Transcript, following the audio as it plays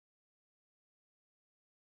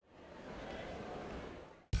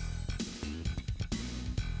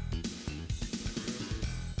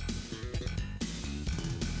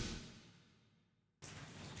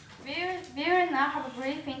will now have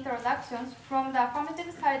brief introductions from the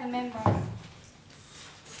affirmative side members.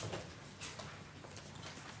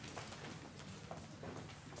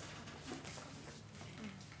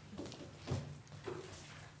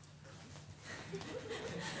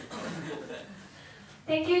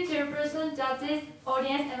 Thank you, Chairperson, judges,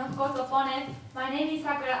 audience, and of course opponents. My name is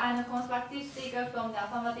Sakura. I'm a constructive speaker from the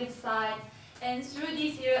affirmative side. And through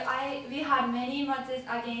this year, we had many matches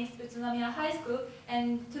against Utsunomiya High School.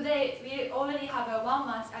 And today, we already have one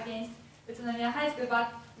match against Utsunomiya High School,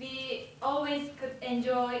 but we always could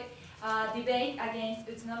enjoy debate against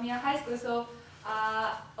Utsunomiya High School. So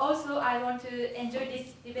also, I want to enjoy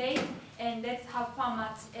this debate, and let's have fun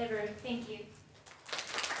match ever. Thank you.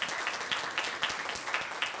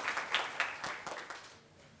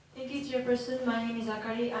 Thank you, Chairperson. My name is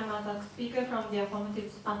Akari. I'm a talk speaker from the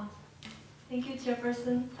affirmative side. Thank you,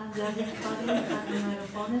 Chairperson, and the audience and my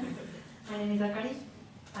opponents. My name is Akari.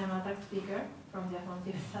 I'm a talk speaker from the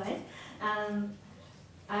affirmative side. And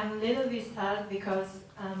I'm a little bit sad because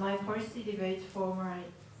my policy debate for my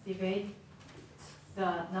debate,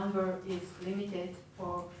 the number is limited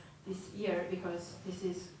for this year because this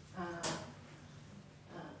is,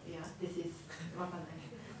 this is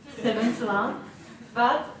seventh round.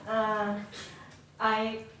 But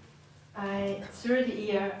through the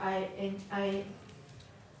year, I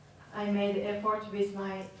made effort with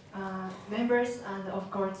my members and of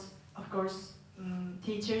course,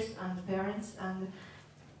 teachers and parents and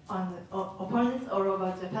opponents all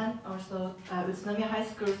over Japan. Also, Utsunomiya High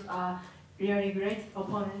Schools are really great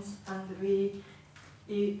opponents, and we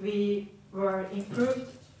were improved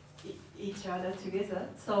each other together.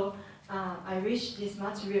 So. I wish this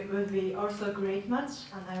match will be also a great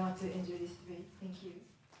match, and I want to enjoy this debate. Thank you.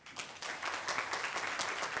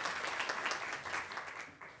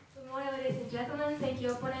 Good morning, ladies and gentlemen. Thank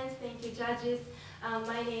you, opponents. Thank you, judges.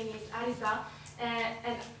 My name is Arisa,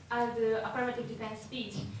 and I'll do affirmative defense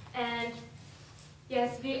speech. And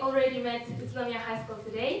yes, we already met Utsunomiya High School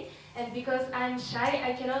today. And because I'm shy,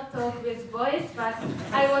 I cannot talk with voice, but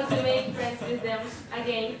I want to make friends with them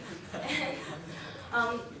again.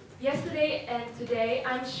 Yesterday and today,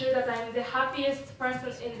 I'm sure that I'm the happiest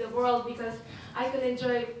person in the world because I could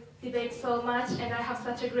enjoy debate so much, and I have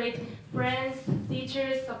such a great friends,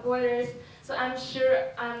 teachers, supporters. So I'm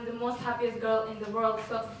sure I'm the most happiest girl in the world.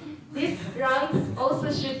 So this round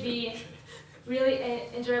also should be really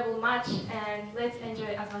an enjoyable match, and let's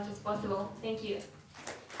enjoy as much as possible. Thank you.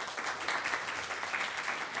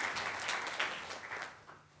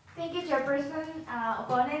 Thank you, Chairperson,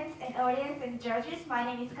 opponents, and audience, and judges. My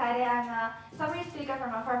name is Kaede. I'm a summary speaker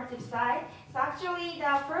from affirmative side. So actually,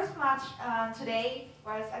 the first match today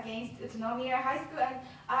was against Utsunomiya High School, and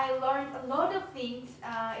I learned a lot of things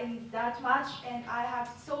in that match, and I had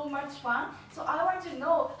so much fun. So I want to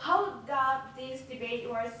know how this debate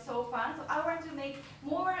was so fun. So I want to make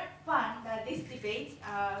more fun this debate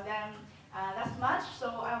than last match. So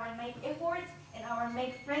I want to make efforts, and I want to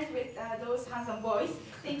make friends with those handsome boys.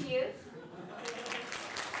 Thank you.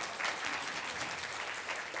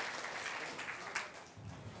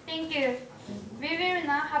 Thank you. We will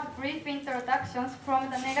now have brief introductions from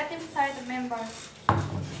the negative side members.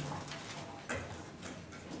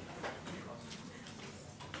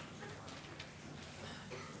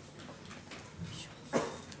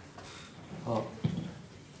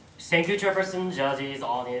 Thank you, Chairperson, judges,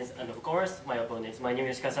 audience, and of course, my opponents. My name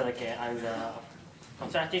is Kasadake. I'm the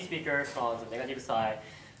constructive speaker from the negative side.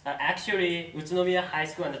 Actually, Utsunomiya High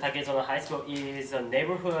School and Takezono High School is a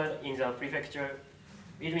neighborhood in the prefecture.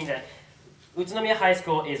 It means that Utsunomiya High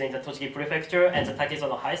School is in the栃木Prefecture, and the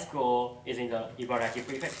Takezono High School is in the茨城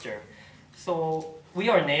Prefecture. So we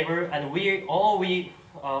are neighbor, and all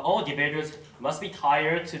debaters must be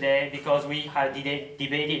tired today because we have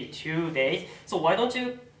debated 2 days. So why don't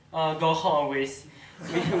you go home with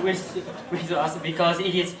us, because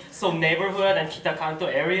it is so neighborhood and Kitakanto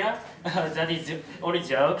area. That is only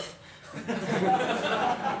joke.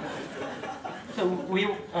 So we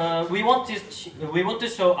want to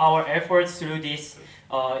show our efforts through this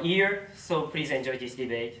year. So please enjoy this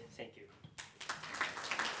debate. Thank you.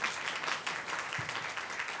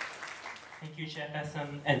 Thank you,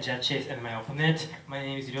 Chairperson and judges and my opponent. My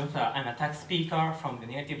name is Ryota. I'm a tax speaker from the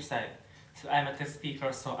negative side. So I'm a tax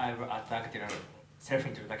speaker, so I will attack the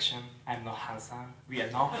self-introduction. I'm not handsome. We are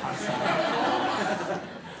not handsome.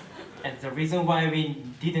 And the reason why we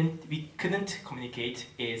couldn't communicate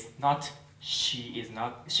is not she is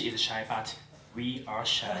shy, but we are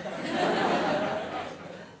shy.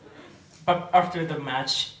 But after the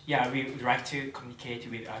match, yeah, we would like to communicate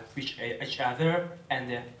with each other,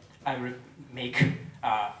 and I will make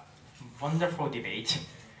a wonderful debate.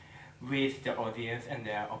 with the audience and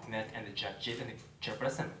their opponent and the judges and the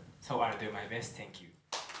chairperson. So I'll do my best. Thank you.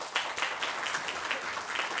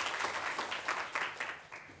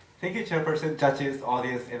 Thank you, Chairperson, judges,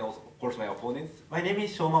 audience, and also, of course, my opponents. My name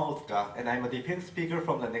is Shoma Otsuka, and I'm a defense speaker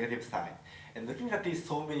from the negative side. And looking at these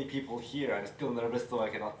so many people here, I'm still nervous, so I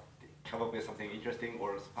cannot come up with something interesting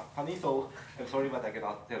or funny. So I'm sorry, but I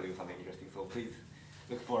cannot tell you something interesting. So please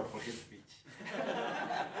look forward for his speech.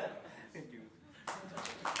 Thank you.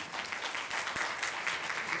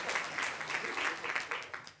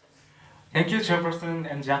 Thank you, Chairperson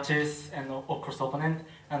and judges, and of course, opponent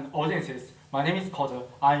and audiences. My name is Koda.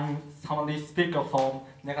 I'm someone speaker from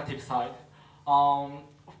negative side.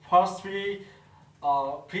 Firstly,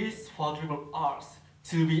 please forgive us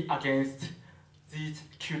to be against these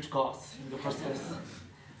cute girls in the process.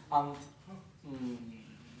 And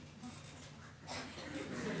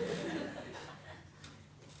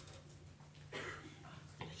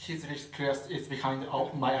his request is behind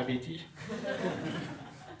of my ability.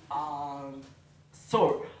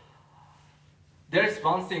 So, there is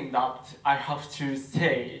one thing that I have to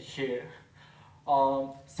say here.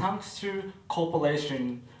 Thanks to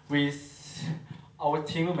cooperation with our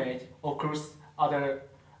teammate, of course, other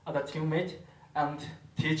teammate and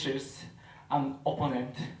teachers and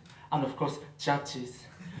opponent, and of course judges,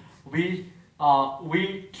 we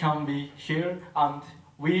can be here, and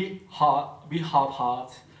we have had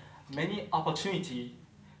many opportunities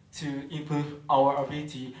to improve our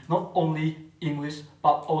ability, not only English,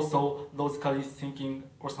 but also logically thinking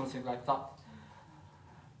or something like that.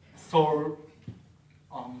 So,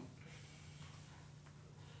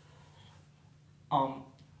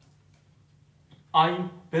 I'm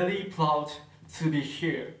very proud to be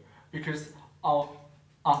here because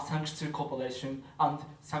thanks to cooperation and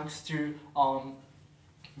thanks to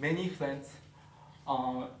many friends,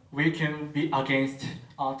 we can be against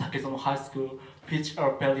Takezono High School, which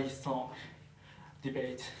are very strong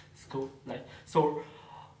debate school. So,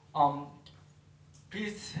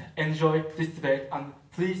 please enjoy this debate and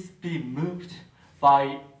please be moved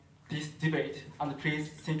by this debate and please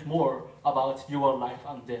think more about your life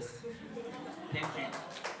and this. Thank you.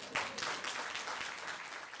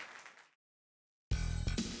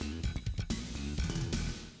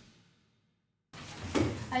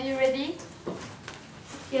 Are you ready?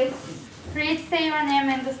 Yes. Please say your name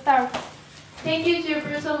and start. Thank you,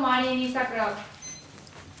 Chairperson. My name is Sakura.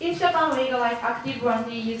 If Japan legalizes active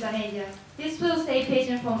voluntary euthanasia, this will save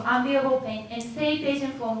patients from unbearable pain and save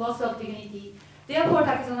patients from loss of dignity. Therefore,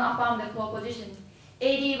 Takezono affirmed the proposition.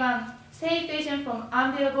 81. Save patients from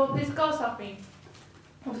unbearable physical suffering.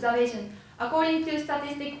 Observation. According to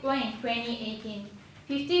Statistics Brain 2018,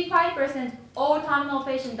 55% all terminal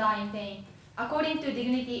patients die in pain. According to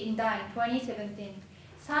Dignity in Dying 2017,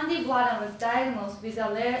 Sandy Bladen was diagnosed with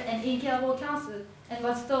a rare and incurable cancer and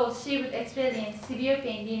was told she would experience severe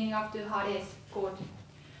pain leading up to her death. Quote,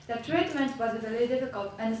 the treatment was very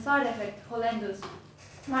difficult and the side effects horrendous.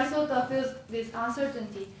 My thought fills with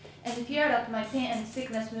uncertainty and fear that my pain and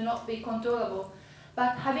sickness will not be controllable,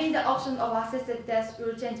 but having the option of assisted death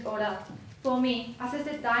will change all that. For me,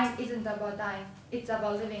 assisted dying isn't about dying, it's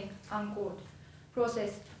about living. Unquote.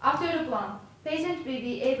 Process. After the plan, patients will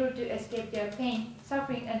be able to escape their pain,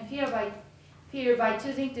 suffering, and fear by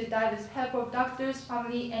choosing to die with help of doctors,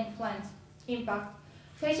 family, and friends. Impact.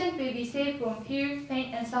 Patients will be saved from fear,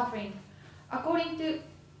 pain, and suffering. According to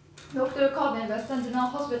Dr. Corbin, Western General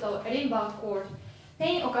Hospital, Edinburgh Court,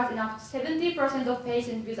 pain occurs in up to 70% of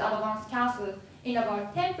patients with advanced cancer. In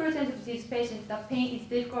about 10% of these patients, the pain is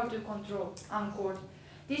difficult to control. Unquote.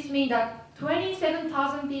 This means that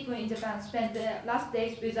 27,000 people in Japan spent their last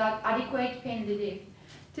days without adequate pain relief.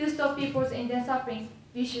 To stop people's intense suffering,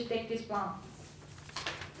 we should take this plan.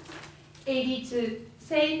 82.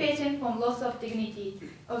 Save patients from loss of dignity.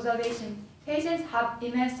 Observation. Patients have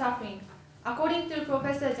immense suffering. According to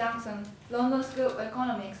Professor Johnson, London School of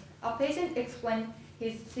Economics, a patient explained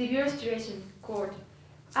his severe situation. Quote,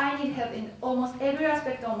 I need help in almost every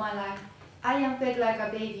aspect of my life. I am fed like a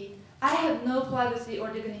baby. I have no privacy or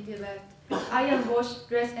dignity left. I am washed,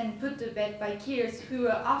 dressed, and put to bed by kids who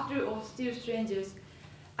are, after all, still strangers.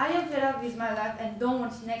 I am fed up with my life and don't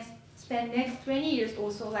want to spend next 20 years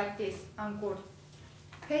also like this. Unquote.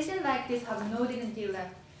 Patients like this have no dignity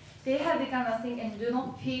left. They have become nothing and do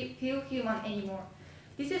not feel human anymore.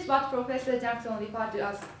 This is what Professor Jackson referred to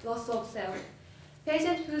as loss of self.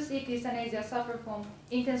 Patients who seek euthanasia suffer from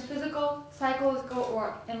intense physical, psychological,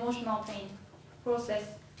 or emotional pain. Process.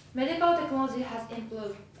 Medical technology has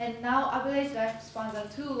improved, and now average lifespans are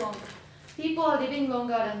too long. People are living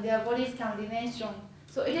longer than their bodies can remain strong,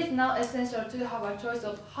 so it is now essential to have a choice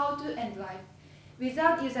of how to end life.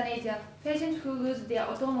 Without euthanasia, patients who lose their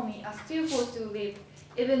autonomy are still forced to live,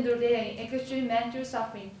 even though they are in extreme mental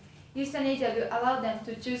suffering. Euthanasia will allow them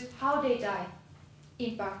to choose how they die.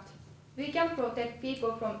 Impact. We can protect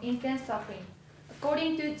people from intense suffering.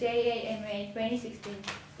 According to JAMA 2016,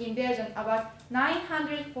 in Belgium, about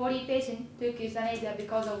 940 patients took euthanasia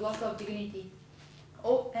because of loss of dignity.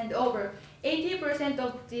 And over 80%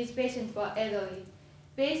 of these patients were elderly.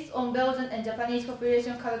 Based on Belgian and Japanese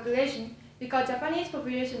population calculation, because Japanese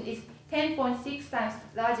population is 10.6 times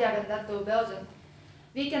larger than that of Belgium,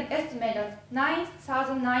 we can estimate that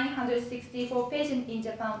 9,964 patients in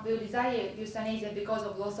Japan will desire euthanasia because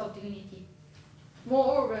of loss of dignity.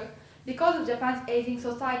 Moreover, because of Japan's aging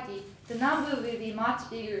society, the number will be much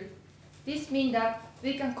bigger. This means that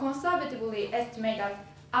we can conservatively estimate that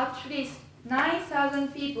at least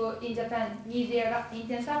 9,000 people in Japan need their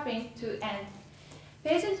intense suffering to end.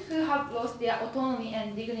 Patients who have lost their autonomy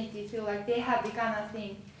and dignity feel like they have become a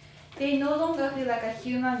thing. They no longer feel like a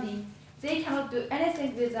human being. They cannot do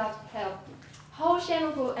anything without help. How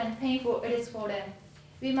shameful and painful it is for them.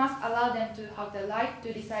 We must allow them to have the right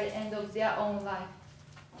to decide the end of their own life.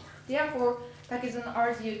 Therefore, Takezono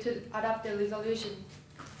urges you to adopt the resolution.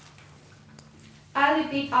 I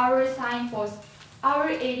repeat our signpost. Our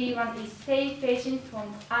 81 is save patients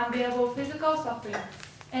from unbearable physical suffering,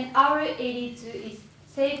 and our 82 is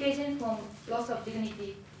save patients from loss of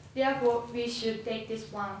dignity. Therefore, we should take this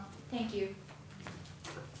one. Thank you.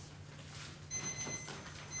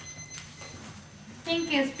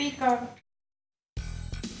 Thank you, speaker.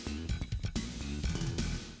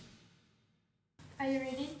 Are you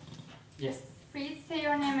ready? Yes. Please say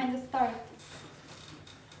your name and start.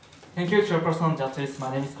 Thank you, Chairperson Judges.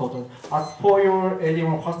 My name is Cotton. As for your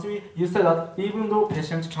 81 history, you said that even though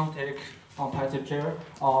patients can take palliative care,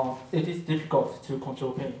 it is difficult to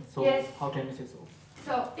control pain. So Yes. how can you say so?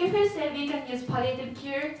 So, if you say we can use palliative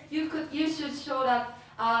care, you should show that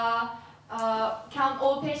can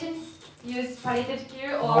all patients use palliative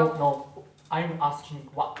care or No. I'm asking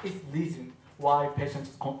what is the reason why patients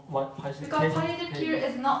because palliative care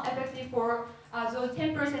is not effective for those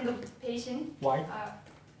 10% of the patient. Why?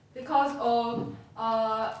 Because of,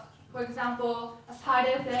 for example, a side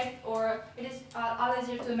effect, or it is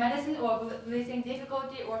allergic to medicine, or breathing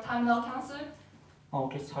difficulty, or terminal cancer.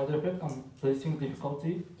 Okay, side effect and breathing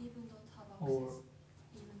difficulty, or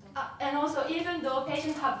And also, even though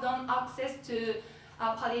patients have no access to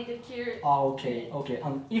palliative care. okay.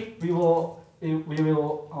 And if we will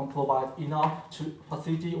provide enough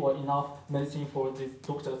facility or enough medicine for these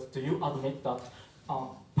doctors, do you admit that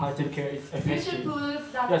palliative care is You effective? should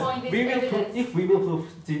prove that Yes, point with we will evidence. if we will prove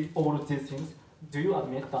all of these things, do you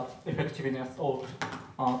admit that effectiveness of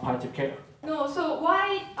palliative care? No, so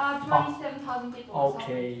why 27,000 people are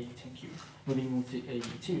suffering? Okay, thank you. Moving on to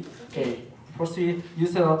 82. Okay. Firstly, you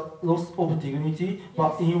said loss of dignity,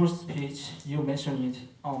 but in your speech you mentioned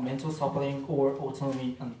mental suffering or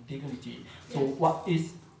autonomy and dignity. So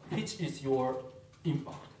which is your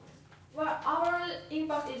impact? Well, our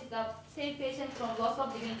impact is that save patients from loss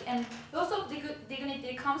of dignity, and loss of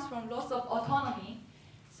dignity comes from loss of autonomy.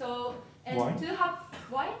 So, and Why? to have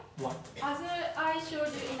why? Why? As I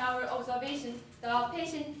showed you in our observation, the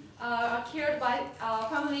patients are cared by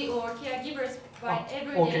family or caregivers by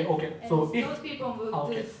every day. Okay. And So if those people will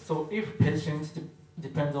okay, lose. so if patients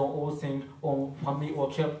depend on all things on family or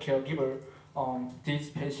caregiver, these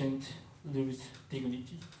patients lose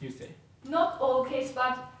dignity. You say? Not all cases,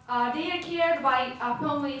 but they are cared by a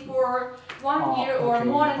family for 1 year or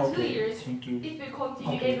more than 2 years. Thank you. It will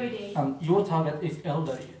continue Okay. every day. And your target is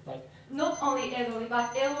elderly, like Not only elderly,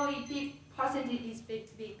 but elderly percentage is big.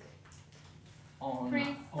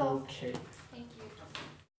 Please stop. okay. Thank you.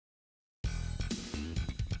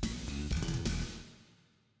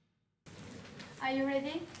 Are you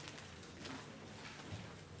ready?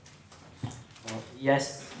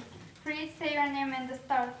 Yes. Please say your name and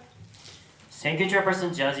start. Thank you,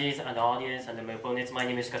 Chairperson, judges, and audience, and my opponents. My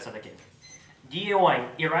name is Katsadake. DA1,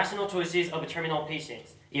 irrational choices of terminal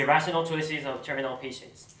patients. Irrational choices of terminal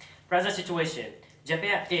patients. Present situation.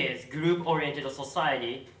 Japan is group-oriented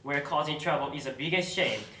society where causing trouble is the biggest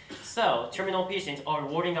shame. So, terminal patients are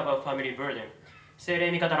worrying about family burden.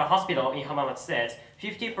 Seirei Mikatara Hospital in Hamamatsu says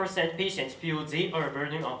 50% patients feel they are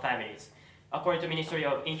burden on families. According to Ministry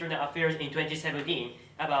of Internal Affairs in 2017,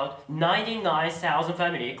 about 99,000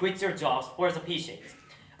 families quit their jobs for the patients.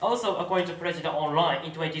 Also, according to President Online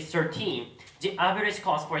in 2013, the average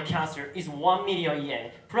cost for cancer is 1 million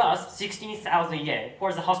yen plus 16,000 yen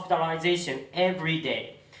for the hospitalization every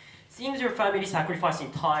day. Seems your family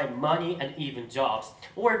sacrificing time, money, and even jobs,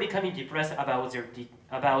 or becoming depressed about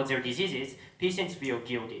their diseases, patients feel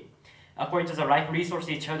guilty. According to the Life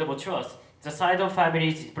Resources Charitable Trust, the suicidal family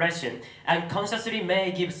is depression and consciously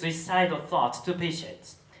may give suicidal thoughts to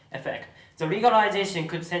patients. Effect. The legalization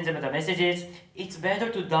could send them the messages, it's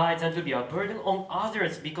better to die than to be a burden on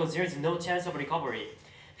others because there is no chance of recovery.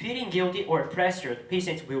 Feeling guilty or pressured,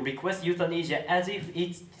 patients will request euthanasia as if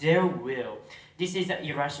it's their will. This is an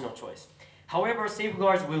irrational choice. However,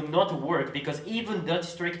 safeguards will not work because even the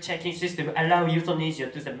strict checking system allow euthanasia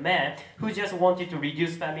to the man who just wanted to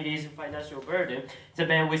reduce family's financial burden, the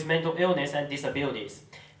man with mental illness and disabilities,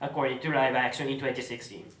 according to Live Action in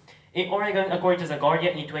 2016. In Oregon, according to The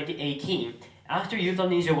Guardian in 2018, after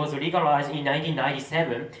euthanasia was legalized in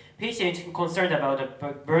 1997, patients concerned about the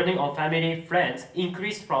burden on family friends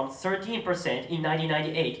increased from 13% in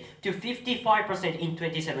 1998 to 55% in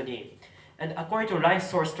 2017. And according to Life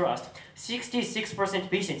Source Trust, 66%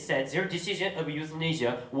 patients said their decision of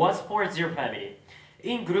euthanasia was for their family.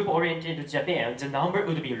 In group-oriented Japan, the number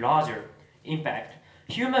would be larger. In fact,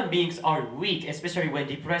 human beings are weak, especially when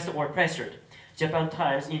depressed or pressured. Japan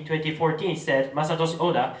Times in 2014 said Masatoshi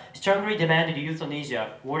Oda strongly demanded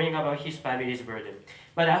euthanasia, worrying about his family's burden.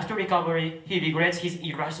 But after recovery, he regrets his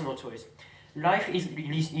irrational choice. Life is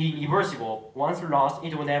irreversible. Once lost,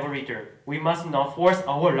 it will never return. We must not force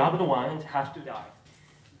our loved ones to have to die.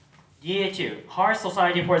 DA2, Harsh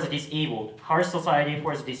Society for the Disabled. Harsh Society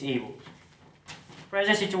for the Disabled.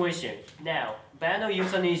 Present situation. Now, ban on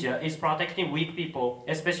euthanasia is protecting weak people,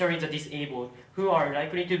 especially the disabled, who are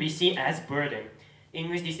likely to be seen as burden.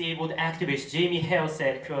 English disabled activist Jamie Hale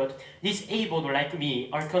said, quote, "Disabled like me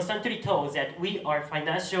are constantly told that we are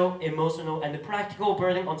financial, emotional, and practical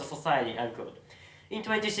burden on the society," unquote. In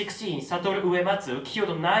 2016, Satoru Uematsu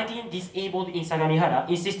killed 19 disabled in Sagamihara,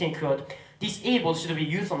 insisting, quote, "Disabled should be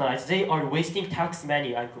euthanized, they are wasting tax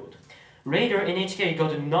money," unquote. Later, NHK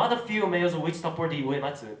got not a few mails which supported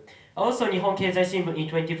Uematsu. Also, Nihon Keizai Shimbun in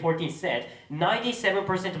 2014 said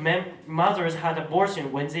 97% mothers had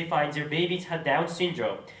abortion when they find their babies had Down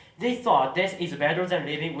syndrome. They thought death is better than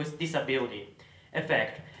living with disability.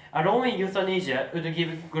 Effect. Allowing euthanasia would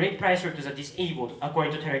give great pressure to the disabled,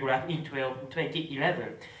 according to Telegraph in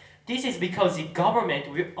 2011. This is because the government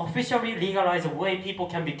will officially legalize the way people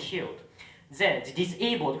can be killed. Then, the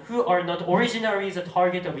disabled, who are not originally the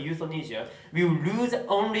target of euthanasia, will lose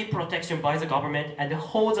only protection by the government and the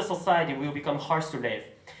whole the society will become harsh to live.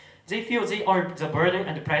 They feel they are the burden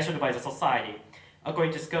and pressured by the society.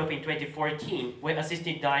 According to Scope in 2014, when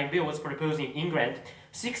assisted dying bill was proposed in England,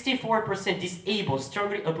 64% disabled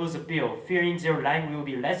strongly oppose the bill, fearing their life will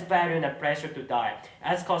be less valued and pressure to die,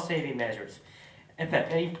 as cost-saving measures.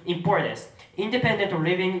 Importance. Independent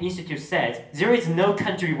Living Institute says there is no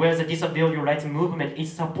country where the disability rights movement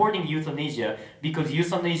is supporting euthanasia because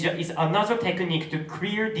euthanasia is another technique to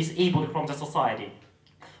clear disabled from the society.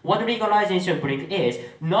 What legalization brings is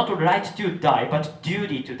not right to die, but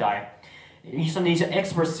duty to die. Euthanasia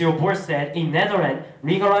expert Theo Boer said in Netherlands,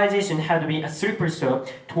 legalization had been a slippery slope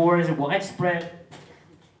towards widespread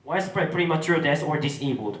premature death or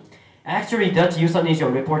disabled. Actually, Dutch euthanasia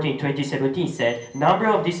report in 2017 said number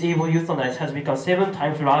of disabled euthanized has become 7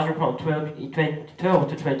 times larger from 12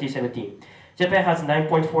 to 2017. Japan has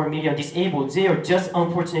 9.4 million disabled. They are just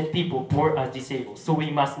unfortunate people born as disabled, so we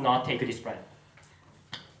must not take this plan.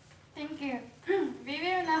 Thank you. We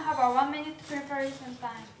will now have a 1 minute preparation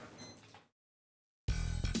time.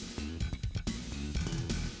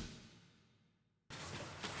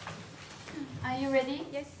 Are you ready?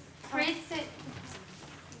 Yes. Please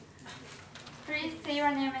say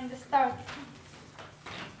your name and start.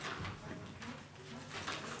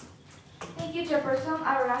 Thank you, Chairperson.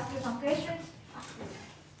 I will ask you some questions.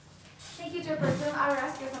 Thank you, Chairperson. I will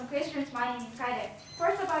ask you some questions. My name is Kaide.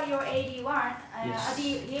 First, about your AD1, Yes.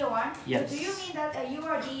 DA1. Yes. So do you mean that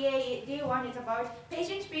your DA1 is about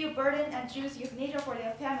patients feel burdened and choose euthanasia for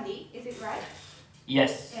their family? Is it right?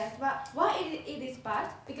 Yes. Yes, but why it is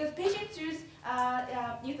bad? Because patients choose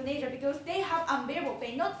euthanasia because they have unbearable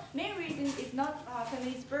pain. Main reason is not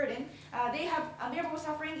family's burden. They have unbearable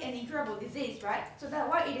suffering and incurable disease, right? So that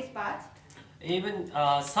why it is bad. Even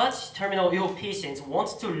such terminal ill patients want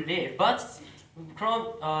to live, but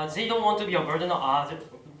they don't want to be a burden on others.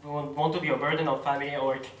 Want to be a burden on family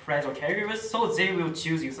or friends or caregivers, so they will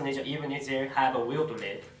choose euthanasia even if they have a will to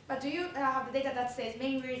live. But do you have the data that says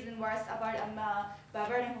main reason was about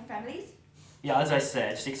burden for families? Yeah, as I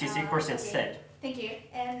said, 66% Okay. said. Thank you.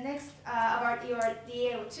 And next, about your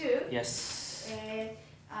DAO2. Yes.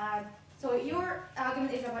 So your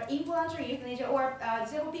argument is about involuntary euthanasia, or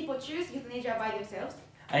disabled people choose euthanasia by themselves.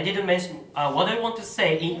 I didn't mention, what I want to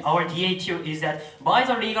say in our DA2 is that by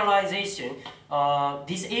the legalization,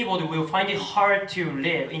 disabled will find it hard to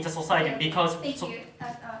live in the society because... Thank you.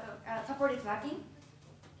 support is lacking.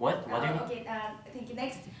 What? What do you mean? Okay, thank you.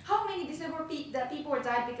 Next, how many disabled people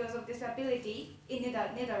died because of disability in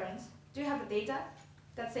Netherlands? Do you have the data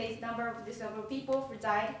that says number of disabled people who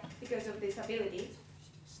died because of disability?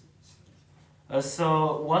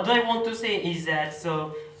 So what I want to say is that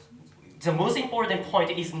the most important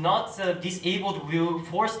point is not the disabled will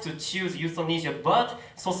forced to choose euthanasia, but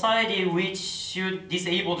society which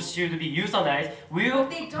disabled should be euthanized will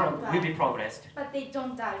be progressed. But they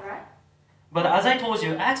don't die, right? But as I told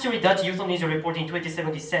you, actually Dutch euthanasia report in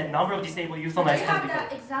 2070 said number of disabled Do you euthanized has have become.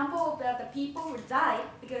 the example of the people who died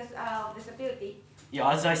because of disability?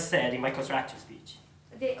 Yeah, as I said in my constructive speech.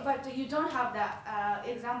 But you don't have the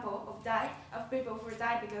example of people who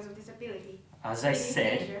died because of disability. As I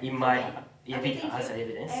said in my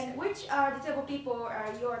evidence. And which are disabled people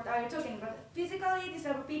are you talking about? Physically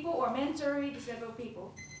disabled people or mentally disabled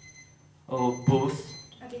people? Oh, both.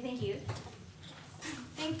 Okay, thank you.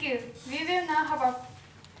 Thank you. We will now have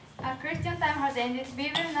our question time has ended.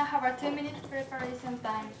 We will now have our 2-minute preparation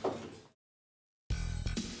time.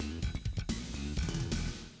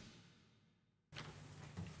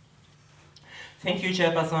 Thank you,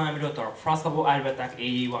 Chairperson. I'm Ryota. First of all, I will attack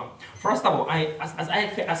 81. First of all, as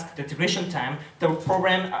I asked the duration time, the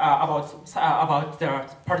problem about the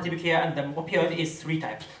palliative care and the opioid is 3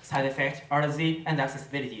 types: side effect, allergy, and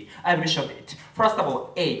accessibility. I will show it. First of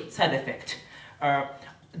all, A, side effect.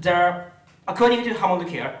 According to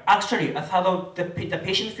HEnDA13, actually a third of the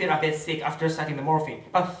patient feel a bit sick after starting the morphine,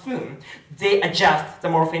 but soon they adjust the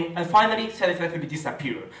morphine and finally side effect will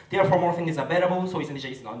disappear. Therefore, morphine is available, so euthanasia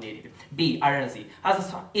is not needed. B, allergy.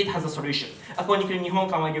 It has a solution. According to Nihon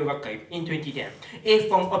Kanwai Ryogakai in 2010, if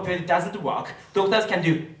one opioid doesn't work, doctors can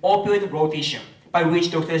do opioid rotation, by which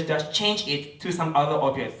doctors just change it to some other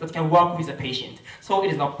opioids that can work with the patient, so it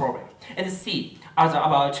is not a problem. And C,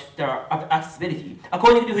 about the accessibility.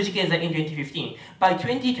 According to Fukui in 2015, by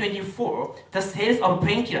 2024, the sales of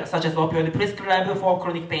painkillers such as opioid prescribed for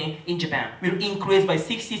chronic pain in Japan will increase by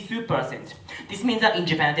 62%. This means that in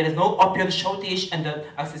Japan there is no opioid shortage and the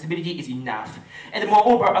accessibility is enough. And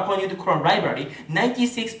moreover, according to Crown Library,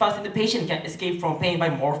 96% of patients can escape from pain by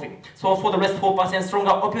morphine. So for the rest 4%,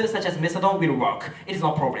 stronger opioids such as methadone will work. It is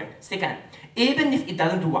no problem. Second, even if it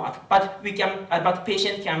doesn't work, but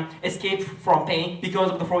patient can escape from pain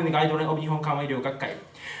because of the following guideline of Nihon Kanwai Ryogakai.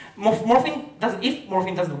 If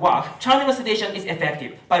morphine doesn't work, channel sedation is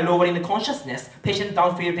effective. By lowering the consciousness, patient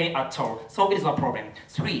don't feel pain at all, so it is no problem.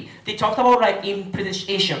 3, they talked about like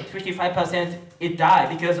impenetration, 55% it died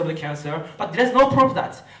because of the cancer, but there's no proof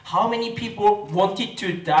that how many people wanted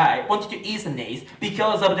to euthanize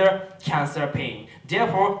because of their cancer pain.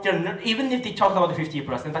 Therefore, even if they talked about the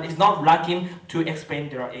 50%, but it's not lacking to explain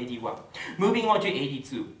their 81. Moving on to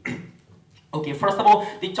 82. Okay, first of all,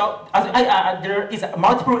 there is a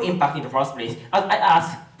multiple impact in the first place. As I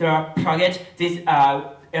asked the target, this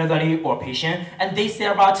elderly or patient, and they say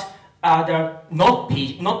about the not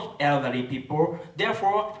elderly people.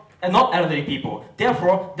 Therefore, not elderly people.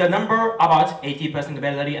 Therefore, the number about 80% of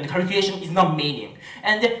elderly and the calculation is not meaning.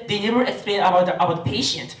 And they never explain about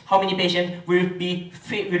patient. How many patients will be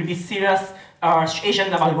serious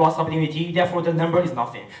situation about loss of dignity, therefore the number is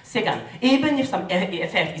nothing. Second, even if some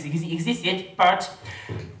effect existed, but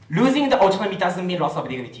losing the autonomy doesn't mean loss of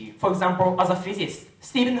dignity. For example, as a physicist,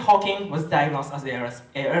 Stephen Hawking was diagnosed as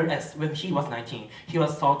ALS when he was 19. He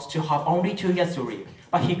was thought to have only 2 years to live,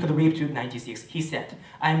 but he could live to 96. He said,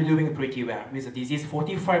 "I'm doing pretty well with the disease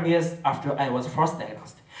 45 years after I was first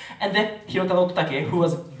diagnosed." And then Hirotaro Take, who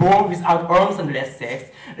was born without arms and legs,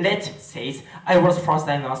 says, "I was first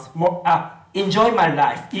diagnosed, enjoy my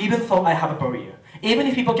life, even though I have a barrier. Even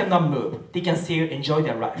if people cannot move, they can still enjoy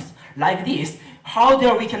their lives." Like this, how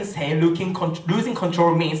dare we can say losing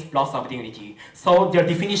control means loss of dignity. So their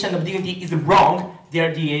definition of dignity is wrong,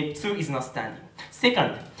 their DA2 is not standing.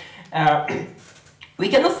 Second, we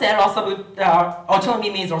cannot say loss of autonomy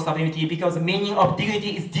means loss of dignity because the meaning of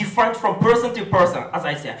dignity is different from person to person, as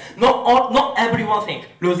I said. Not everyone thinks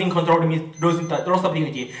losing control means losing the loss of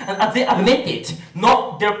dignity. And as they admit it,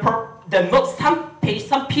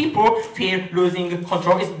 some people feel losing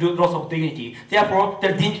control is loss of dignity. Therefore,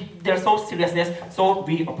 they're so seriousness, so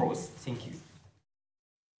we oppose. Thank you.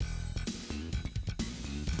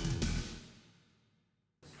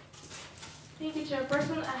 Thank you,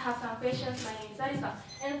 Chairperson. I have some questions. My name is Arisa.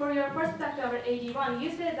 And for your first attack over 81, you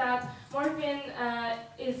said that morphine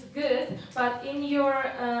is good, but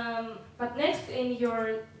next in your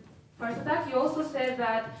first attack, you also said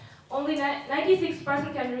that only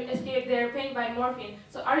 96% can escape their pain by morphine.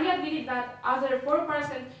 So are you admitting that other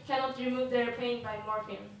 4% cannot remove their pain by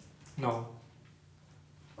morphine? No.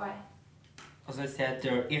 Why? As I said,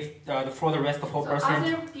 for the rest of 4%. So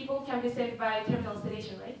other people can be saved by terminal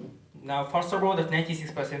sedation, right? Now, first of all, that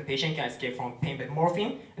 96% patient can escape from pain by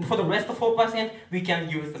morphine, and for the rest of 4%, we can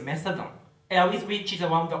use the methadone, which is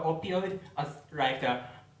one of the opioid, like the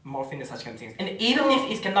morphine and such kind of things. And even if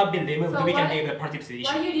it cannot be removed, we can give the palliative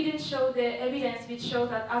sedation. Why you didn't show the evidence which shows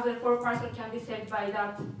that other 4% can be saved by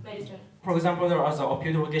that medicine? For example, there are the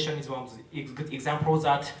opioid radiation is one of the good examples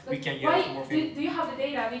that we can use morphine. Do you have the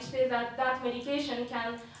data which says that that medication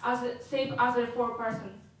can save other 4%?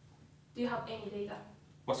 Do you have any data?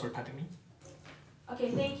 What sort of pattern mean?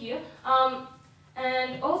 Okay, thank you.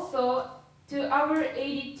 And also, to our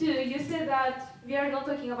 82, you said that we are not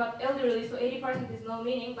talking about elderly, so 80% is no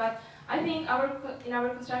meaning, but I think in our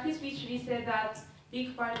constructive speech we said that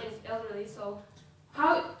big part is elderly, so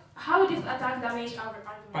how this attack damage our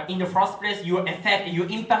argument? But in the first place, your impact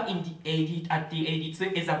in at the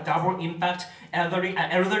 82 is a double impact,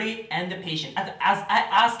 elderly and the patient. As I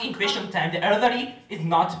asked in question time, the elderly is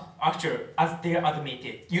not actual as they are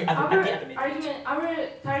admitted. Our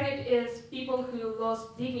target is people who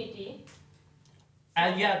lost dignity.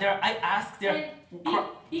 Yeah, I asked there.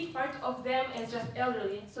 Big part of them is just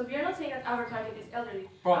elderly. So we are not saying that our target is elderly.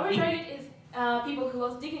 Well, our target is people who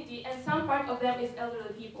lost dignity, and some part of them is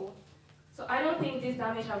elderly people. So I don't think this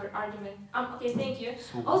damage our argument. Okay, thank you.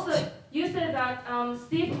 Also, you said that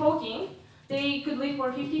Steve Hawking, they could live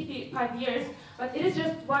for 55 years, but it is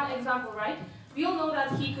just one example, right? We all know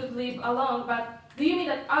that he could live alone, but do you mean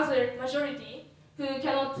that other majority who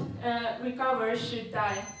cannot recover should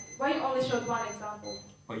die? Why you only showed one example?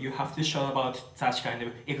 Well, you have to show about such kind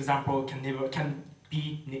of example can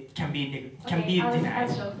be denied.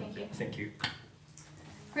 I'll show. Thank you. Thank you.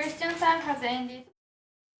 Question time has ended.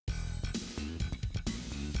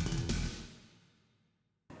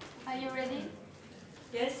 Are you ready?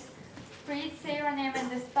 Yes. Please say your name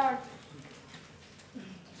and start.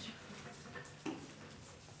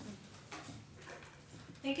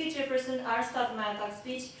 Thank you, Chairperson. I'll start my talk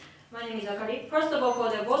speech. My name is Akari. First of all, for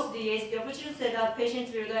the both DAs, the opportunity said that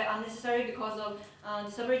patients will die unnecessarily because of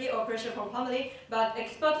disability or pressure from family, but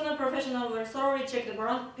expert and professional will thoroughly check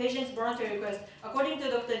the patient's voluntary request. According to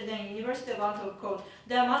Dr. Jiden, University of Bangkok quote,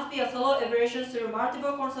 there must be a thorough evaluation through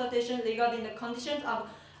multiple consultations regarding the conditions of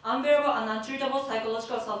unbearable and untreatable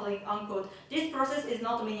psychological suffering, unquote. This process is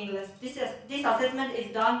not meaningless. This assessment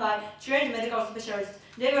is done by trained medical specialists.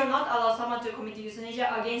 They will not allow someone to commit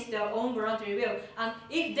euthanasia against their own voluntary will, and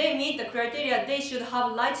if they meet the criteria, they should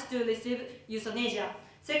have rights to receive euthanasia.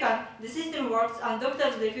 Second, the system works and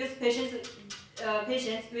doctors refuse patients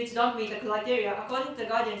which don't meet the criteria. According to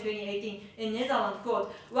Guardian 2018 in Netherlands,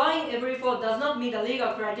 quote, 1 in every 4 does not meet the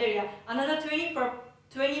legal criteria. Another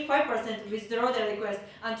 25% withdraw their request,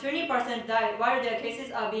 and 20% die while their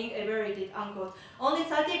cases are being evaluated, unquote. Only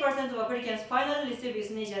 30% of applicants finally receive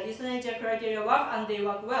euthanasia. Euthanasia criteria work and they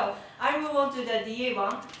work well. I move on to the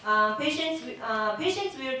DA1.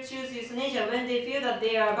 Patients will choose euthanasia when they feel that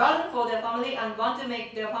they are a burden for their family and want to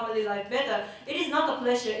make their family life better. It is not a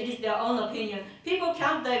pleasure, it is their own opinion. People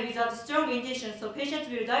can't die without strong intention, so patients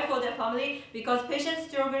will die for their family because patients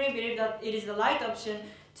strongly believe that it is the right option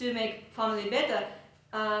to make family better.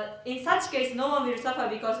 In such case, no one will suffer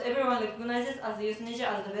because everyone recognizes euthanasia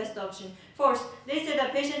as the best option. Fourth, they say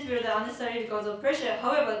that patients will die unnecessarily because of pressure.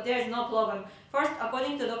 However, there is no problem. First,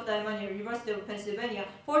 according to Dr. Emanuel, University of Pennsylvania,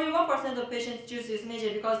 41% of patients choose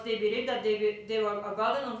euthanasia because they believe that they were a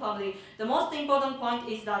burden on family. The most important point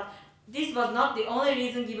is that this was not the only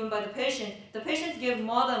reason given by the patient. The patients gave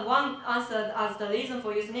more than one answer as the reason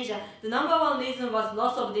for euthanasia. The number one reason was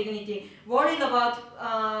loss of dignity. Worried about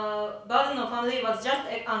burden of family was just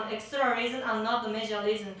an extra reason and not the major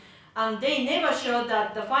reason. And they never showed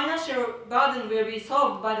that the financial burden will be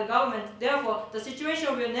solved by the government. Therefore, the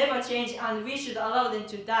situation will never change and we should allow them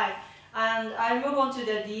to die. And I'll move on to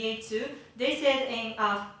the DA2. They said in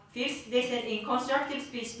Fifth, they said in constructive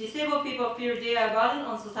speech, disabled people feel they are a burden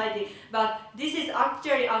on society, but this is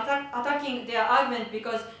actually attacking their argument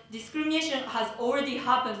because discrimination has already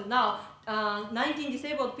happened now. 19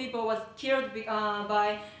 disabled people was killed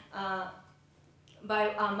by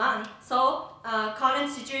a man. So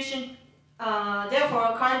current situation,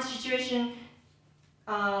 therefore current situation,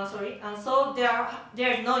 so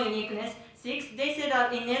there is no uniqueness. 6, they say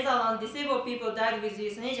that in Netherlands, disabled people died with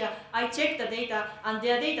euthanasia. I checked the data, and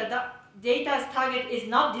their data's target is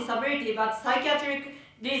not disability, but psychiatric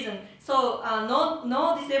reason. So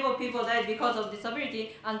no disabled people died because of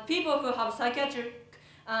disability, and people who have psychiatric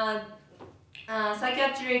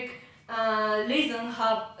reason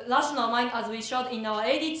have rational mind, as we showed in our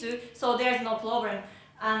 82. So there is no problem.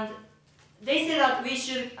 And they say that we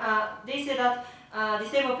should. They say that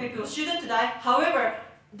disabled people shouldn't die. However,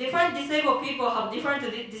 different disabled people have different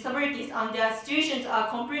disabilities and their situations are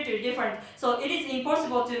completely different. So it is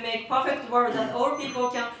impossible to make perfect world that all people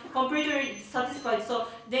can completely satisfied. So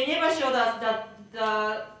they never showed us that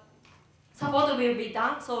the support will be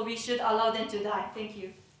done, so we should allow them to die. Thank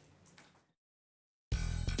you.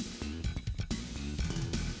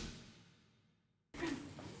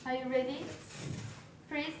 Are you ready?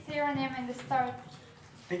 Please say your name and start.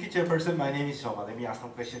 Thank you, Chairperson. My name is Shoma. Let me ask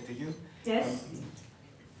some questions to you. Yes.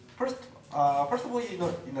 First of all,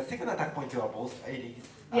 in the second attack point, you are both 80s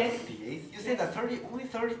Yes. and 58s. You said that only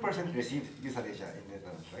 30% received euthanasia in the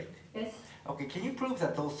Netherlands, right? Yes. Okay, can you prove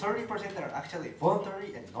that those 30% are actually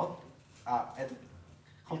voluntary and not and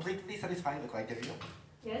completely satisfying the criteria?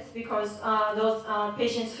 Yes, because those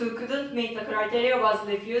patients who couldn't meet the criteria was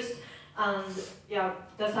refused, and yeah,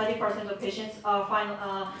 the 30% of patients have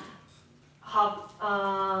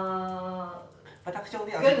But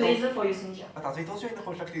actually, good reason for euthanasia. But as I told you in the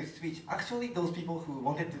constructive speech, actually those people who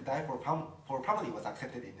wanted to die for family was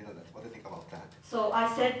accepted in the Netherlands. What do you think about that? So I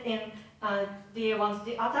said in the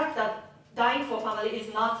attack that dying for family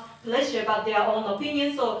is not pleasure but their own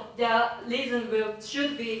opinion, so their reason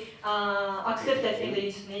should be accepted in the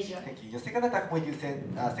euthanasia. Thank you. Your second attack point, you said,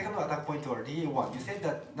 second attack point or DA1, you said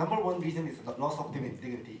that number one reason is loss of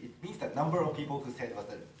dignity. It means that number of people who said was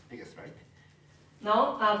the biggest, right?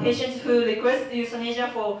 No, patients who request euthanasia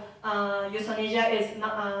for euthanasia is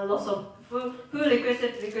not loss of who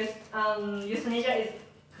requested euthanasia is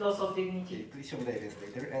loss of dignity. Okay, please show me the evidence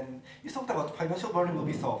later. And you talked about financial burden will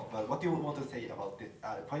be solved, but what do you want to say about it?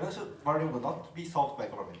 Financial burden will not be solved by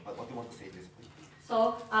government, but what do you want to say this point?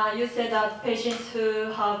 So you said that patients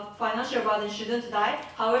who have financial burden shouldn't die.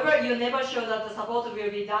 However, you never show that the support will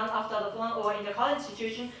be done after the plan or in the current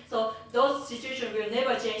situation. So those situations will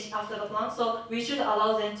never change after the plan. So we should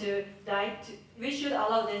allow them to die.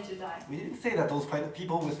 We didn't say that those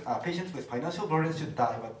people with patients with financial burden should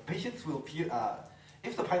die, but patients will feel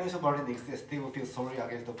if the financial burden exists, they will feel sorry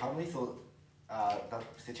against the family. So that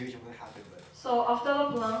situation will happen. So after the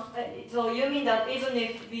plan, so you mean that even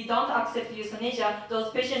if we don't accept euthanasia,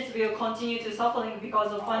 those patients will continue to suffering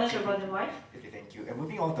because of financial burden, right? Okay, thank you. And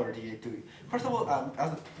moving on to our DA2. First of all,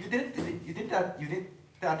 you didn't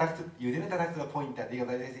attack to the point that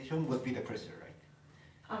legalization would be the pressure, right?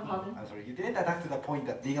 Pardon? I'm sorry. You didn't attack to the point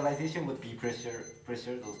that legalization would be pressure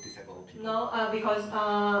those disabled people. No, because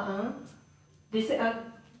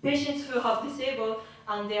patients who have disabled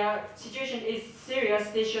and their situation is serious,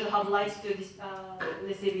 they should have rights to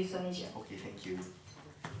receive euthanasia. Okay, thank you.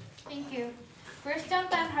 Thank you. Question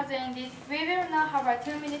time has ended. We will now have a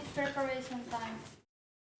 2-minute preparation time.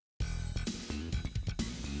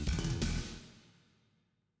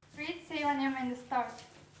 Please say your name and start.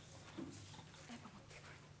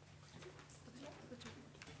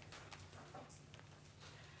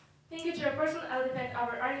 Thank you, Chairperson. I'll defend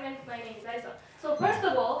our argument. My name is Aiza. So first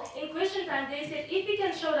of all, in question time, they said if we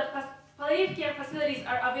can show that palliative care facilities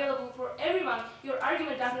are available for everyone, your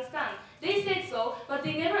argument doesn't stand. They said so, but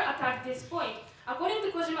they never attacked this point. According to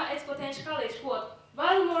Kojima Etsuko Tenchi College, quote,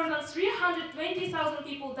 while more than 320,000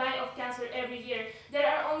 people die of cancer every year, there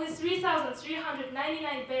are only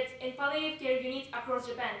 3,399 beds in palliative care units across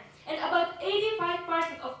Japan. And about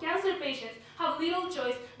 85% of cancer patients have little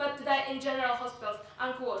choice but to die in general hospitals,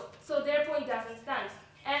 unquote. So their point doesn't stand.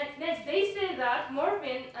 And next, they say that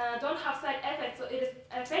morphine don't have side effects, so it is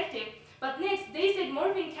effective. But next, they said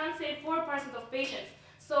morphine can save 4% of patients,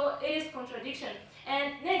 so it is contradiction.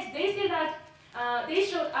 And next, they say that they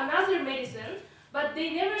showed another medicine, but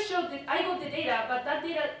they never showed that I got the data, but that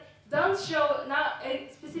data don't show now a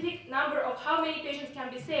specific number of how many patients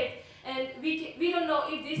can be saved. And we don't know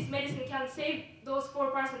if this medicine can save those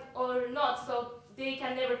 4% or not, so they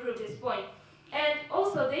can never prove this point. And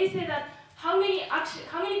also, they say that how many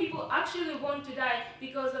people actually want to die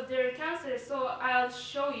because of their cancer. So I'll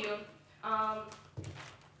show you.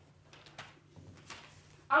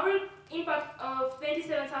 Our impact of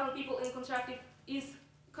 27,000 people in constructive is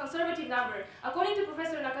conservative number. According to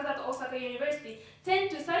Professor Nakazato Osaka University, 10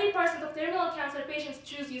 to 30% of terminal cancer patients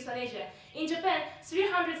choose euthanasia. In Japan,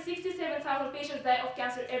 367,000 patients die of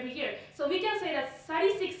cancer every year. So we can say that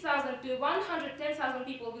 36,000 to 110,000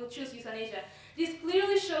 people will choose euthanasia. This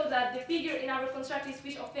clearly shows that the figure in our constructive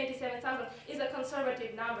speech of 27,000 is a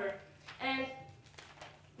conservative number. And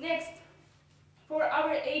next, for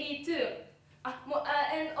our 82,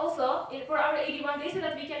 and also, for our 81, they say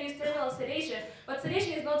that we can use terminal sedation, but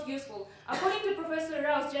sedation is not useful. According to Professor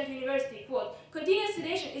Rao's Ghent University, quote, continuous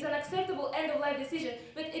sedation is an acceptable end-of-life decision,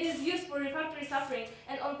 but it is used for refractory voluntary suffering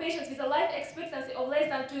and on patients with a life expectancy of less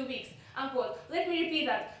than 2 weeks. Unquote. Let me repeat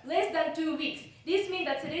that. Less than 2 weeks. This means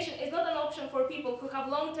that sedation is not an option for people who have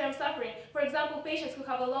long-term suffering. For example, patients who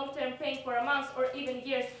have a long-term pain for a month or even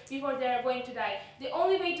years before they are going to die. The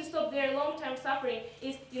only way to stop their long-term suffering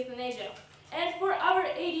is euthanasia. And for our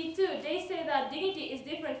 82, they say that dignity is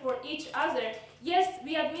different for each other. Yes,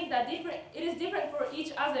 we admit that it is different for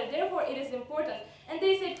each other, therefore it is important. And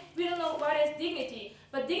they said, we don't know what is dignity,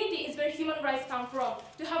 but dignity is where human rights come from.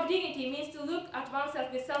 To have dignity means to look at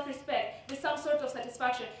oneself with self-respect, with some sort of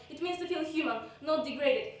satisfaction. It means to feel human, not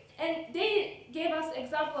degraded. And they gave us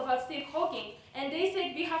example about Steve Hawking, and they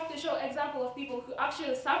said we have to show example of people who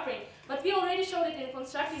actually suffering, but we already showed it in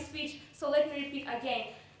constructive speech, so let me repeat again.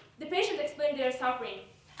 The patient explained their suffering.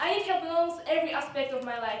 I need help in almost every aspect of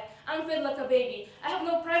my life. I'm fed like a baby. I have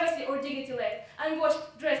no privacy or dignity left. I'm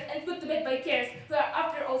washed, dressed, and put to bed by carers who are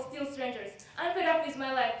after all still strangers. I'm fed up with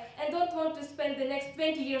my life and don't want to spend the next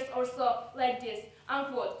 20 years or so like this.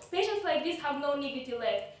 Unquote. Patients like this have no dignity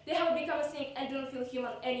left. They have become a thing and don't feel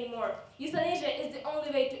human anymore. Euthanasia is the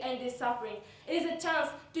only way to end this suffering. It is a chance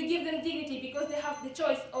to give them dignity because they have the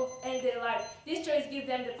choice of end their life. This choice gives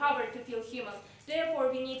them the power to feel human.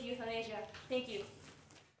 Therefore, we need euthanasia. Thank you.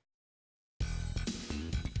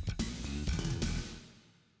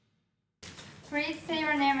 Please say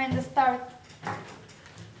your name and start.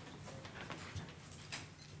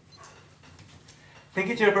 Thank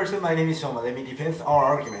you, Chairperson. My name is Shoma. Let me defend our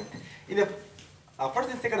argument. In the first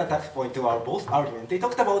and second attack point to our both argument, they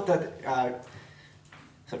talked about that.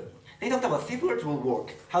 They talked about safeguards will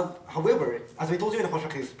work. However, as we told you in the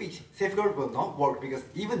constructive speech, safeguard will not work because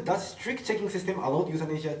even that strict checking system allowed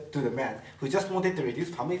euthanasia to the man who just wanted to reduce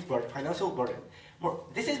family's financial burden.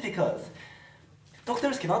 This is because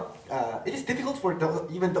doctors cannot. It is difficult for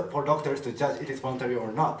for doctors to judge it is voluntary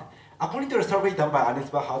or not. According to a survey done by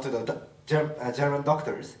Anisba to the German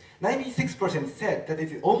doctors, 96% said that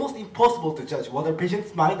it is almost impossible to judge whether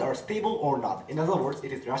patients' minds are stable or not. In other words,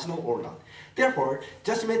 it is rational or not. Therefore,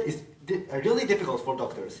 judgment is really difficult for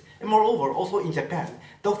doctors. And moreover, also in Japan,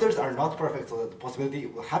 doctors are not perfect, so that the possibility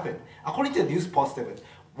will happen. According to News Post 7,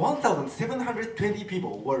 1,720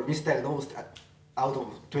 people were misdiagnosed out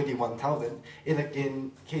of 21,000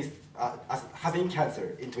 in case as having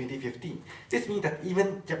cancer in 2015. This means that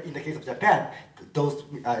even in the case of Japan, those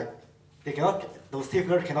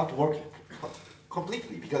safeguards cannot work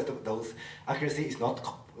completely because those accuracy is not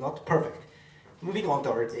perfect. Moving on to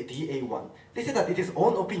our DA1, they said that it is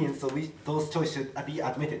own opinion, so those choices should be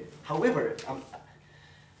admitted. However,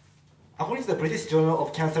 according to the British Journal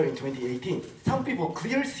of Cancer in 2018, some people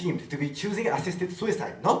clearly seemed to be choosing assisted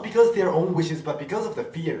suicide, not because of their own wishes, but because of the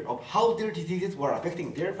fear of how their diseases were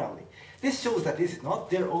affecting their family. This shows that this is not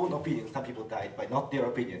their own opinion. Some people died by not their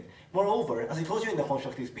opinion. Moreover, as I told you in the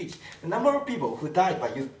constructive speech, the number of people who died by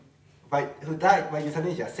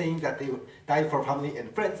euthanasia, saying that they died for family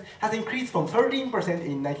and friends, has increased from 13%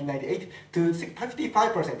 in 1998 to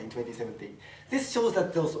 55% in 2017. This shows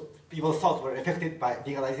that those people thought were affected by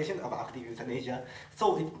legalization of active euthanasia,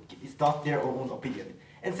 so it's not their own opinion.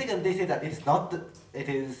 And second, they say that it is not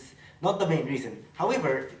the main reason.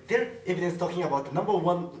 However, their evidence talking about the number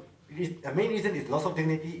one main reason is loss of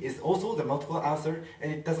dignity is also the multiple answer, and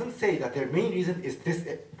it doesn't say that their main reason is this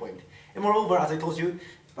point. And moreover, as I told you,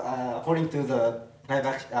 according to the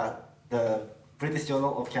British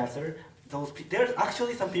Journal of Cancer, there's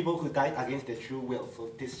actually some people who died against their true will.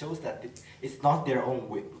 So this shows that it's not their own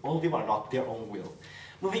will. All of them are not their own will.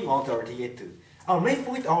 Moving on to our DA2. Our main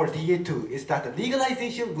point of our DA2 is that the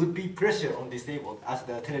legalization would be pressure on disabled, as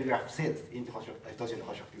the Telegraph says in the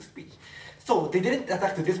constructive speech. So they didn't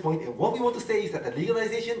attack to this point, and what we want to say is that the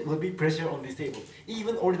legalization will be pressure on disabled.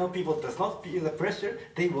 Even ordinary people does not feel the pressure,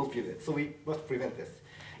 they will feel it. So we must prevent this.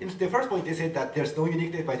 In the first point, they said that there's no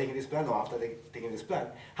uniqueness by taking this plan or after taking this plan.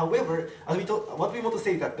 However, as what we want to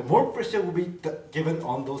say is that the more pressure will be given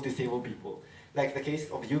on those disabled people. Like the case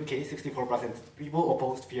of UK, 64% people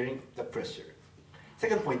opposed fearing the pressure.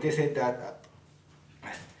 Second point, they said that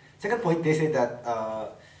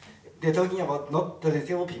they're talking about not the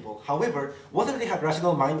disabled people. However, whether they have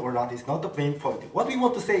rational mind or not is not the main point. What we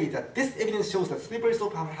want to say is that this evidence shows that slippery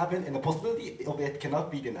slope have happened and the possibility of it cannot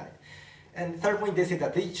be denied. And third point, they say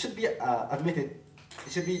that they should be admitted,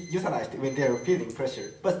 should be euthanized when they are feeling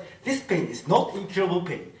pressure. But this pain is not incurable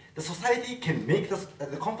pain. The society can make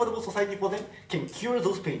the comfortable society for them can cure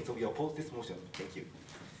those pains. So we oppose this motion. Thank you.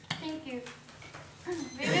 Thank you.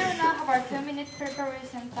 We will now have our 2-minute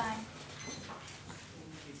preparation time.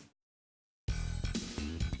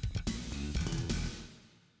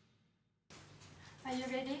 Are you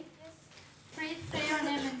ready? Yes. Please say your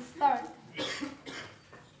name and start.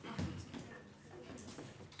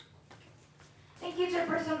 you,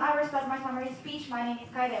 Chairperson. I will start my summary speech. My name is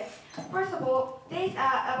Kaide. First of all,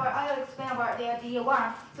 I will explain about the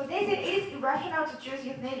DA1. So they said it is irrational to choose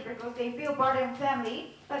euthanasia because they feel burden on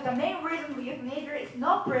family. But the main reason for euthanasia is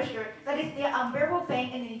not pressure, that is their unbearable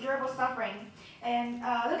pain and endurable suffering. And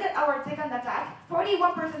look at our second attack.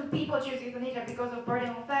 41% of people choose euthanasia because of burden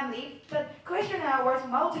on family, but questionnaire was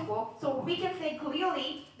multiple, so we can say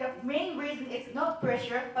clearly the main reason is not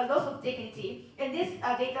pressure, but loss of dignity. And this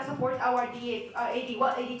data supports our DA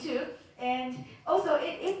 82. And also,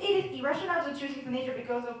 if it is irrational to choose euthanasia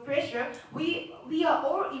because of pressure, we are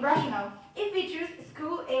all irrational. If we choose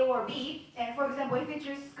school A or B, and for example, if you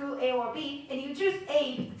choose school A or B, and you choose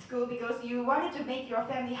A school because you wanted to make your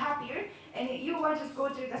family happier, and you want to go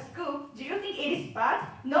to the school, do you think it is bad?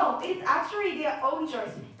 No, it is actually their own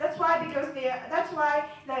choice. That's why the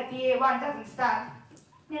DA1 doesn't stand.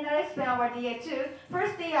 Then I'll explain our DA2.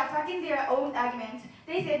 First, they are attacking their own argument.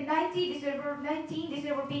 They said 19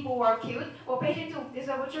 disabled people were killed, or patients with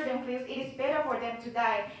disabled children feels it is better for them to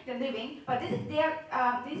die than living. But this is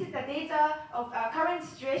the data of current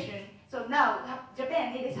situation. So now,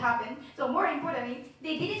 Japan, it has happened. So more importantly,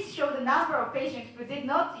 they didn't show the number of patients who did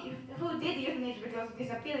euthanasia because of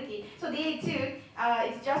disability. So DA2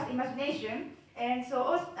 is just imagination. And so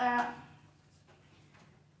also,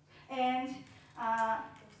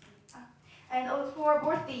 and also for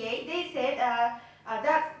both DA, they said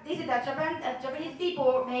that this is that Japanese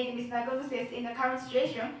people made misdiagnosis in the current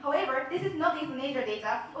situation. However, this is not euthanasia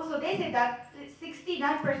data. Also, they said that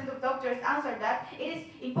 69% of doctors answered that it is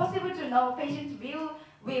impossible to know patients' will.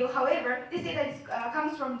 However, this data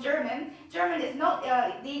comes from German. German is not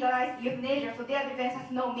legalized euthanasia, so their defense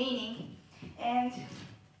has no meaning. And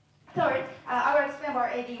third, I will explain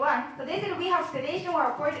about AD1. So they said we have sedation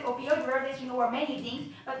or opioid rehabilitation or many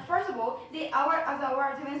things. But first of all, as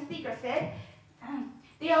our German speaker said,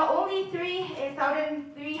 there are only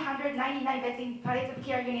 3,399 beds in palliative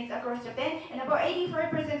care units across Japan, and about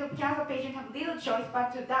 85% of cancer patients have little choice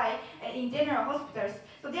but to die in general hospitals.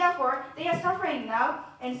 So therefore, they are suffering now,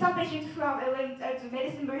 and some patients who have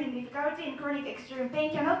medicine-breathing difficulty and chronic extreme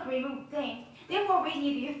pain cannot remove pain. Therefore, we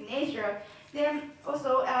need euthanasia. Then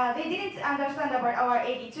also, they didn't understand about our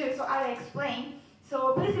AD2, so I'll explain.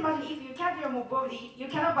 So please imagine if you can't do your mobility, you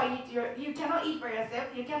cannot eat by yourself,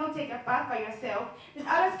 you cannot take a bath by yourself, then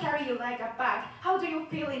others carry you like a bag. How do you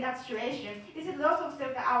feel in that situation? This is loss of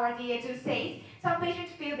self that our DA2 says. Some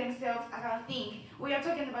patients feel themselves as a thing. We are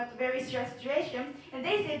talking about a very serious situation, and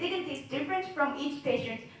they say dignity is different from each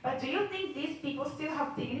patient. But do you think these people still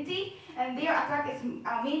have dignity? And their attack is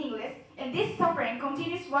meaningless, and this suffering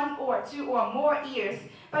continues 1 or 2 or more years.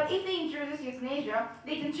 But if they introduce euthanasia,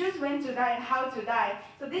 they can choose when to die and how to die.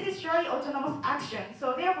 So this is surely autonomous action.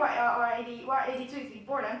 So therefore, our AD2 is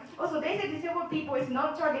important. Also, they say disabled people is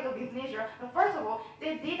not target of euthanasia. But first of all,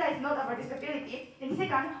 the data is not about disability. And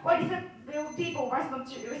second, why disabled people must not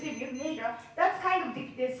receive euthanasia? That's kind of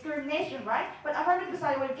discrimination, right? But affirmative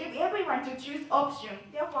side will give everyone to choose option.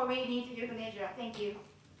 Therefore, we need euthanasia. Thank you.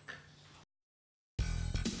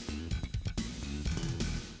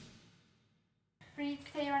 Please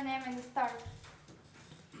say your name and start.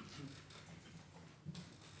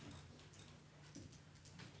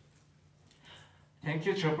 Thank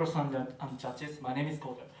you, Chairperson and judges. My name is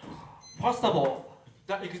Koda. First of all,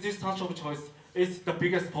 the existence of choice is the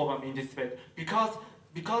biggest problem in this debate because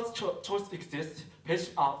choice exists.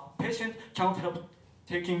 Patient cannot help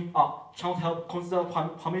consider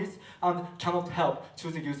families and cannot help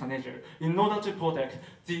choosing euthanasia. In order to protect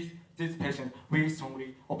these patients, we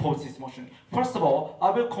strongly oppose this motion. First of all, I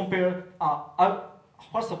will compare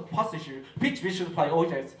first issue which we should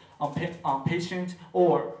prioritize patient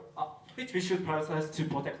or which we should prioritize to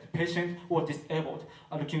protect patient or disabled.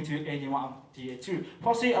 Looking to AD1 and DA2.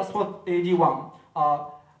 Firstly, as for AD1,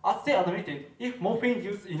 as they admitted, if morphine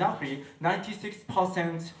used enoughly,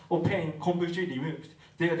 96% of pain completely removed.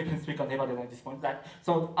 Their defense speaker never denied this point.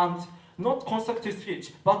 And not constructive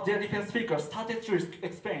speech, but their defense speaker started to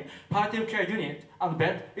explain palliative care unit and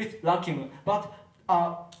bed is lacking. But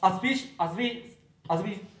as we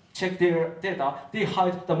check their data, they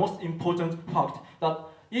hide the most important fact that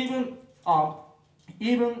even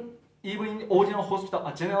in ordinary hospital,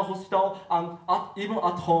 a general hospital, and even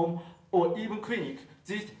at home or even clinic,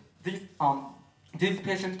 these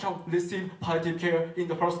patients can receive palliative care in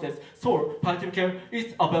the first place. So palliative care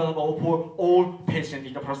is available for all patients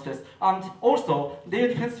in the first place. And also, their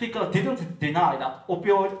defense speaker didn't deny that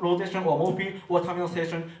opioid rotation or morphine or terminal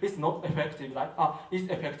sedation is not effective, is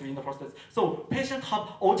effective in the first place. So patients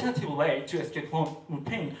have alternative way to escape from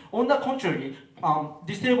pain. On the contrary,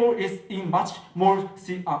 disabled is in much more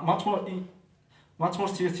much more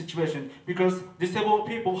serious situation because disabled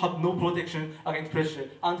people have no protection against pressure.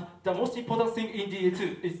 And the most important thing in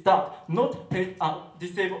DA2 is that not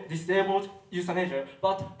disabled euthanasia,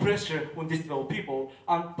 but pressure on disabled people.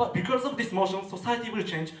 But because of this motion, society will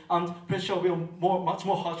change and pressure will much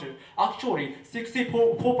more harsher. Actually,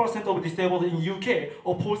 64% of disabled in UK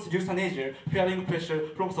oppose euthanasia, fearing pressure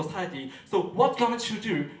from society. So what government should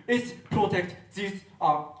do is protect these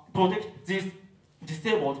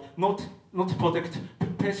disabled, not protect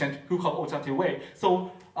patients who have alternative way.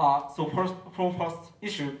 So from first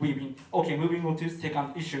issue we win. Okay, moving on to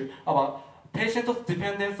second issue about patient's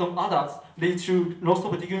dependence on others leads to loss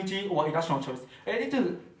of dignity or irrational choice.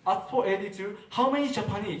 As for 82, how many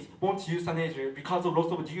Japanese want euthanasia because of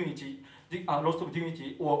loss of dignity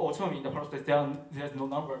or autonomy in the process? There's no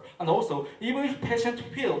number. And also, even if patients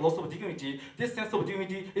feel loss of dignity, this sense of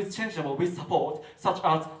dignity is changeable with support, such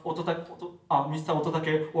as Mr.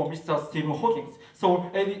 Ototake or Mr. Stephen Hawking. So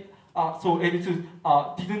 82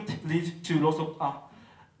 didn't lead to loss of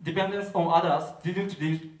dependence on others, didn't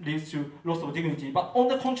lead to loss of dignity. But on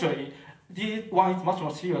the contrary, this one is much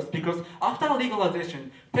more serious because after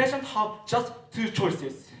legalization, patients have just two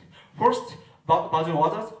choices. First, burden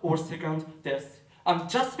of others, or second, death. And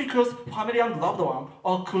just because family and loved one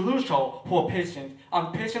are crucial for patient,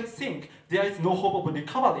 and patients think there is no hope of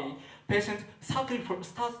recovery, patient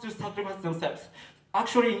starts to sacrifice themselves.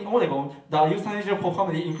 Actually, in Oregon, the euthanasia for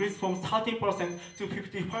family increased from 13% to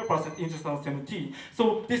 55% in 2017.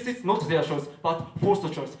 So this is not their choice, but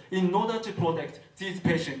forced choice. In order to protect these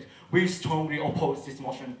patients, we strongly oppose this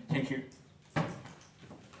motion. Thank you.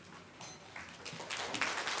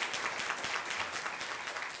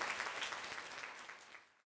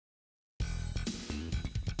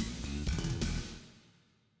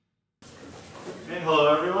 Hey,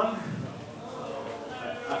 hello everyone.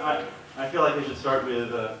 I feel like we should start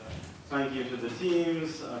with thank you to the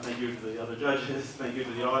teams, thank you to the other judges, thank you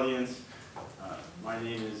to the audience. My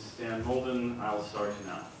name is Stan Molden. I'll start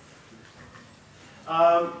now.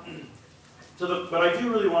 But I do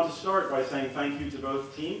really want to start by saying thank you to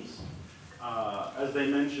both teams. As they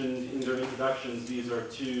mentioned in their introductions, these are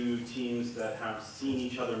two teams that have seen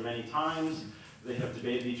each other many times. They have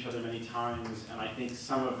debated each other many times, and I think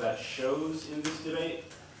some of that shows in this debate.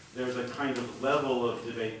 There's a kind of level of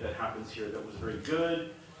debate that happens here that was very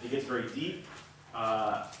good. It gets very deep.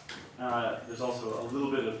 There's also a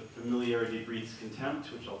little bit of familiarity breeds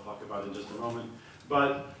contempt, which I'll talk about in just a moment.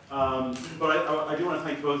 But I do want to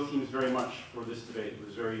thank both teams very much for this debate. It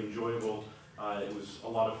was very enjoyable. It was a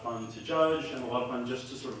lot of fun to judge and a lot of fun just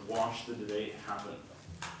to sort of watch the debate happen.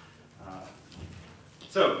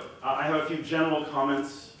 So I have a few general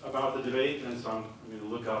comments about the debate, and so I'm going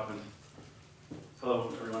to look up and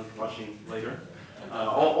hello everyone watching later.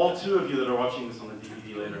 All two of you that are watching this on the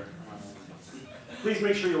DVD later. Please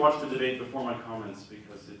make sure you watch the debate before my comments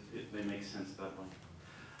because they make sense that way.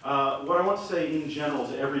 What I want to say in general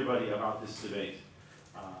to everybody about this debate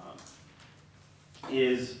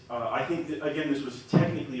is I think that, again, this was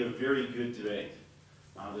technically a very good debate.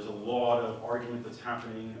 There's a lot of argument that's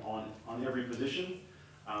happening on every position,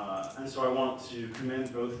 and so I want to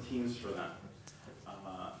commend both teams for that.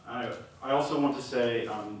 I also want to say,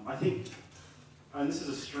 I think, and this is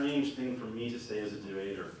a strange thing for me to say as a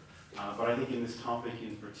debater, but I think in this topic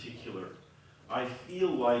in particular, I feel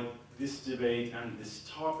like this debate and this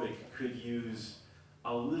topic could use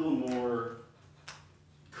a little more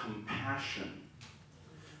compassion.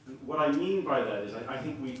 And what I mean by that is I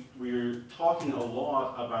think we're talking a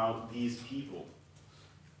lot about these people,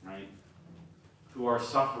 right, who are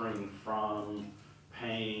suffering from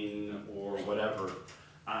pain or whatever,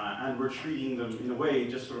 and we're treating them in a way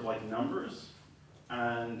just sort of like numbers.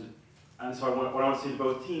 And so what I want to say to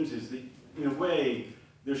both teams is that in a way,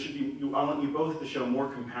 there should be, I want you both to show more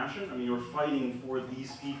compassion. I mean, you're fighting for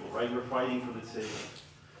these people, right? You're fighting for the disabled.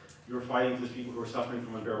 You're fighting for the people who are suffering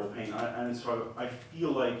from unbearable pain. And so I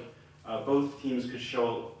feel like both teams could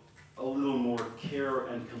show a little more care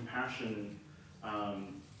and compassion.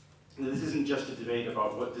 This isn't just a debate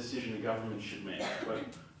about what decision the government should make, but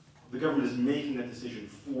the government is making that decision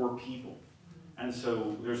for people. And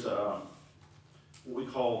so there's what we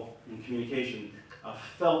call in communication a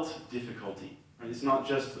felt difficulty. Right? It's not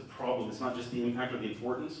just the problem, it's not just the impact or the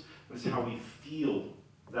importance, but it's how we feel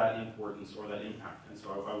that importance or that impact. And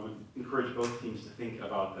so I would encourage both teams to think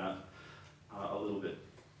about that a little bit.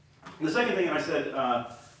 And the second thing, and I said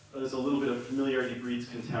there's a little bit of familiarity breeds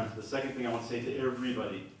contempt. The second thing I want to say to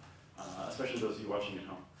everybody, especially those of you watching at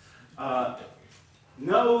home,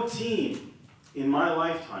 no team in my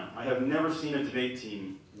lifetime, I have never seen a debate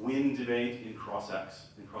team win debate in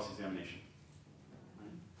cross-examination.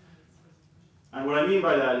 And what I mean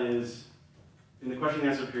by that is, in the question and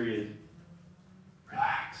answer period,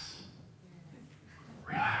 relax.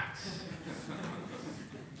 Relax.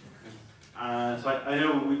 So I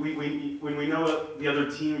know when we know the other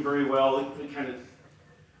team very well, it kind of,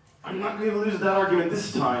 I'm not going to lose that argument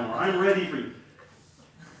this time, or I'm ready for you.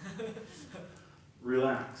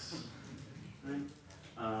 Relax.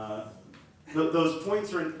 Right? Those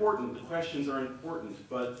points are important, the questions are important,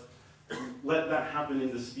 but let that happen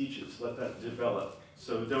in the speeches, let that develop.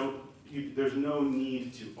 So there's no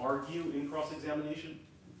need to argue in cross-examination.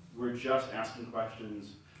 We're just asking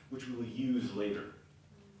questions which we will use later.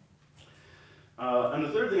 And the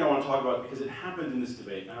third thing I want to talk about, because it happened in this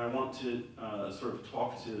debate, and I want to sort of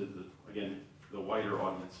talk to, the wider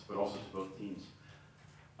audience, but also to both teams.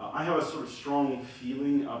 I have a sort of strong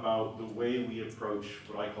feeling about the way we approach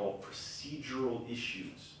what I call procedural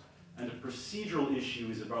issues. And a procedural issue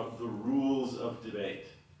is about the rules of debate.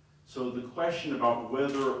 So the question about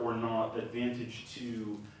whether or not Advantage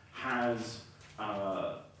 2 has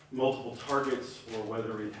multiple targets, or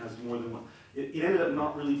whether it has more than one, it ended up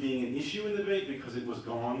not really being an issue in the debate because it was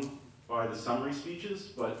gone by the summary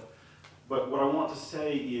speeches. But what I want to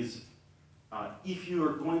say is, if you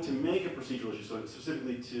are going to make a procedural issue, so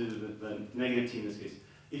specifically to the negative team in this case,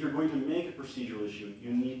 if you're going to make a procedural issue,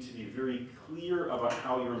 you need to be very clear about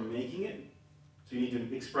how you're making it. So you need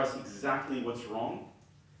to express exactly what's wrong,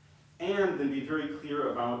 and then be very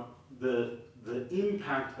clear about the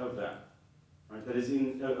impact of that. Right? That is,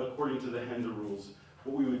 according to the HEnDA rules,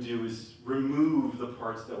 what we would do is remove the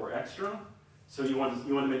parts that were extra. So you want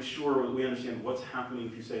to make sure that we understand what's happening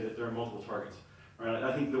if you say that there are multiple targets. Right?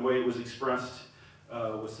 I think the way it was expressed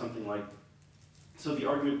was something like, so the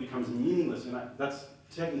argument becomes meaningless, and that's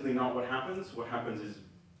technically not what happens. What happens is,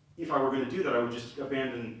 if I were going to do that, I would just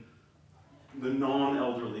abandon the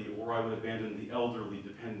non-elderly, or I would abandon the elderly,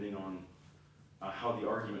 depending on how the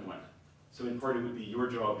argument went. So in part, it would be your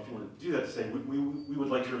job, if you want to do that, to say, we would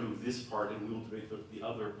like to remove this part, and we will debate the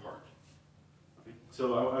other part. Okay?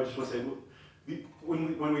 So I just want to say,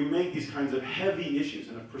 when we make these kinds of heavy issues,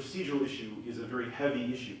 and a procedural issue is a very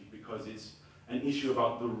heavy issue, because it's an issue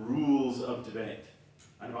about the rules of debate,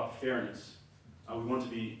 and about fairness. We want to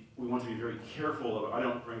be very careful of,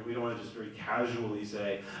 we don't want to just very casually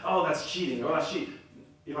say, oh, that's cheating, oh, that's cheating.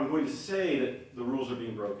 If I'm going to say that the rules are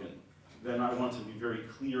being broken, then I want to be very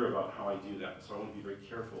clear about how I do that. So I want to be very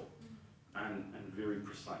careful and very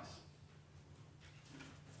precise.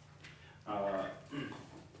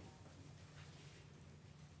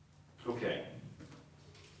 Okay.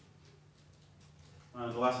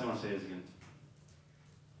 The last thing I want to say is, again,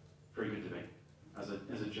 very good debate. As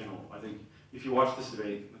a general, I think if you watch this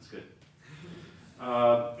debate, that's good.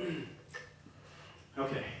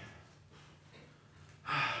 Okay.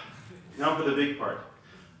 Now for the big part.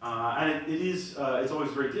 And it's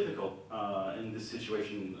always very difficult in this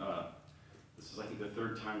situation. This is, I think, the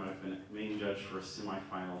third time I've been a main judge for a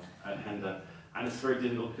semifinal at HEnDA. And it's very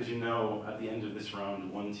difficult because, you know, at the end of this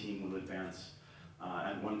round, one team will advance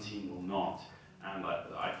and one team will not. And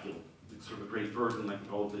I feel sort of a great burden. I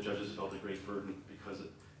think all of the judges felt a great burden because,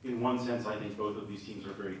 in one sense, I think both of these teams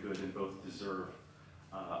are very good and both deserve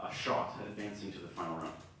a shot at advancing to the final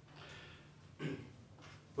round.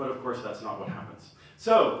 But of course, that's not what happens.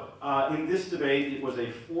 So, in this debate, it was a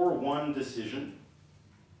 4-1 decision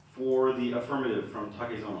for the affirmative from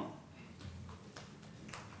Takezono.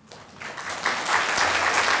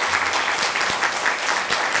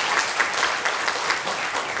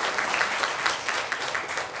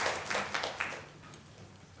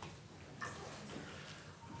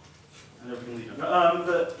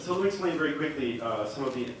 So let me explain very quickly some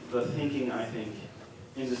of the thinking, I think,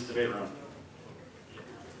 in this debate round.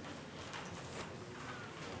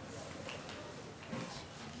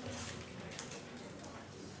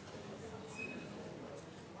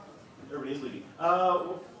 Everybody's leaving.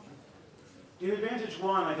 In Advantage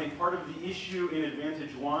 1, I think part of the issue in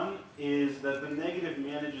Advantage 1 is that the negative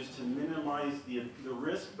manages to minimize the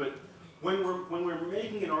risk, but when we're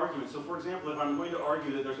making an argument, so for example, if I'm going to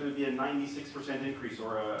argue that there's going to be a 96% increase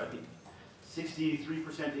or I think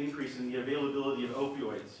 63% increase in the availability of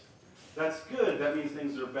opioids, that's good, that means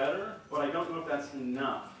things are better, but I don't know if that's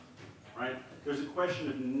enough, right? There's a question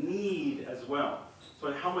of need as well.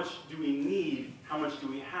 So how much do we need, how much do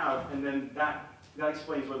we have, and then that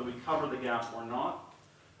explains whether we cover the gap or not.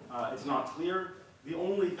 It's not clear. The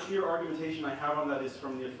only clear argumentation I have on that is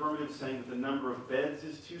from the affirmative saying that the number of beds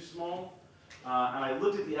is too small. And I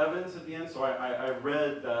looked at the evidence at the end, so I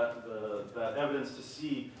read that evidence to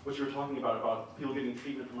see what you were talking about people getting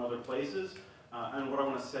treatment from other places. And what I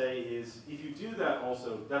want to say is, if you do that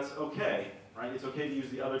also, that's okay. right? It's okay to use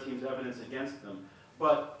the other team's evidence against them.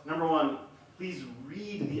 But number one, please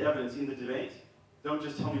read the evidence in the debate. Don't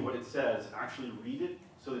just tell me what it says, actually read it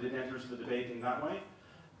so that it enters the debate in that way.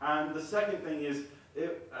 And the second thing is,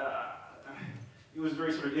 it was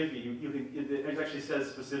very sort of iffy. It actually says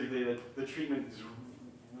specifically that the treatment is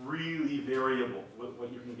really variable,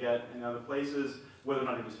 what you can get in other places, whether or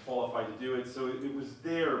not it was qualified to do it. So it was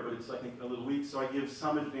there, but it's, I think, a little weak. So I give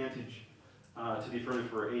some advantage to the affirmative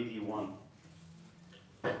for AD1.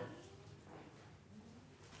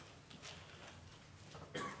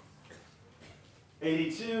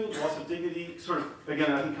 AD2, loss of dignity, sort of,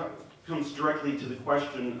 again, I think comes directly to the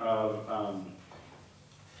question of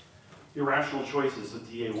irrational choices of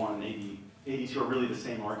DA1 and AD2 are really the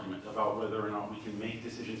same argument about whether or not we can make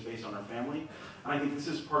decisions based on our family. And I think this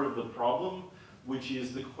is part of the problem, which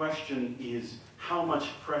is the question is how much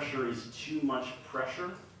pressure is too much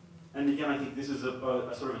pressure? And again, I think this is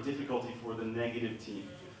a sort of a difficulty for the negative team,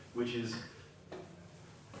 which is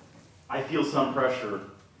I feel some pressure,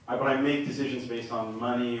 but I make decisions based on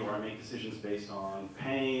money, or I make decisions based on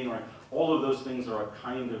pain, or all of those things are a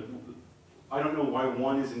kind of, I don't know why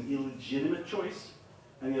one is an illegitimate choice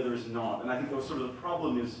and the other is not. And I think that was sort of the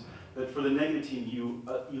problem is that for the negative team,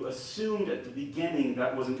 you assumed at the beginning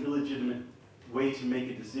that was an illegitimate way to make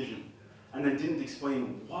a decision, and then didn't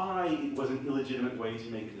explain why it was an illegitimate way to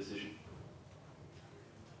make a decision.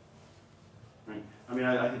 Right? I mean,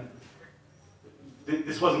 I think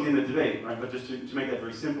this wasn't in the debate, right? But just to make that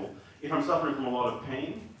very simple, if I'm suffering from a lot of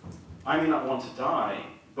pain, I may not want to die,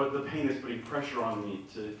 but the pain is putting pressure on me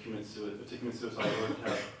to commit suicide,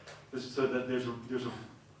 or so that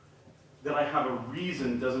that I have a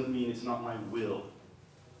reason doesn't mean it's not my will,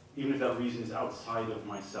 even if that reason is outside of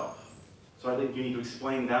myself. So I think you need to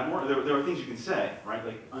explain that more. There are things you can say, right?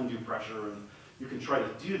 Like undue pressure, and you can try to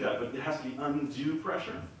do that, but it has to be undue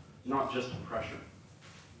pressure, not just pressure.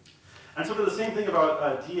 And sort of the same thing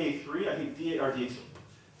about DA3, I think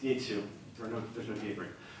DA2, there's no DA3.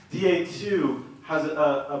 DA2 has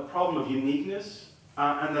a problem of uniqueness,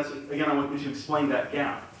 and that's, again, I want you to explain that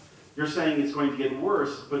gap. You're saying it's going to get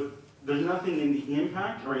worse, but there's nothing in the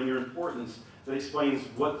impact or in your importance that explains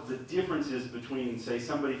what the difference is between, say,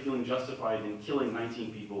 somebody feeling justified in killing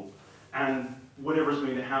 19 people and whatever's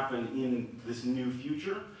going to happen in this new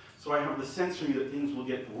future. So I have the sense from you that things will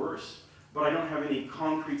get worse, but I don't have any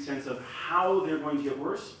concrete sense of how they're going to get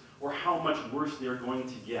worse or how much worse they're going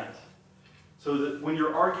to get. So that when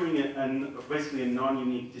you're arguing basically a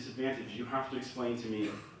non-unique disadvantage, you have to explain to me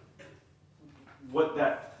what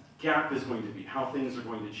that gap is going to be, how things are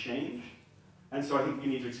going to change. And so I think you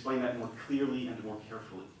need to explain that more clearly and more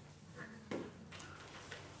carefully.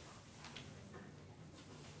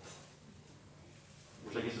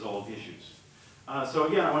 Which I guess is all of the issues. So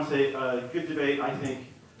again, I want to say good debate. I think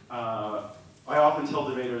I often tell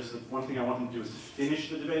debaters that one thing I want them to do is finish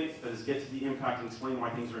the debate, that is get to the impact and explain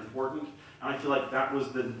why things are important. And I feel like that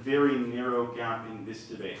was the very narrow gap in this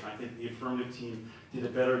debate. I think the affirmative team did a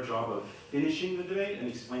better job of finishing the debate and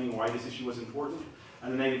explaining why this issue was important.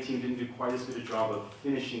 And the negative team didn't do quite as good a job of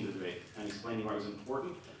finishing the debate and explaining why it was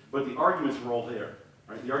important. But the arguments were all there,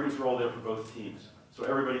 right? The arguments were all there for both teams. So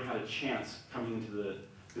everybody had a chance coming into the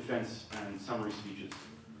defense and summary speeches.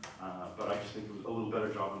 But I just think it was a little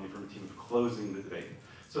better job on the affirmative team of closing the debate.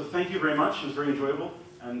 So thank you very much. It was very enjoyable.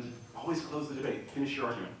 And always close the debate. Finish your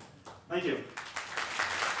argument. Thank you.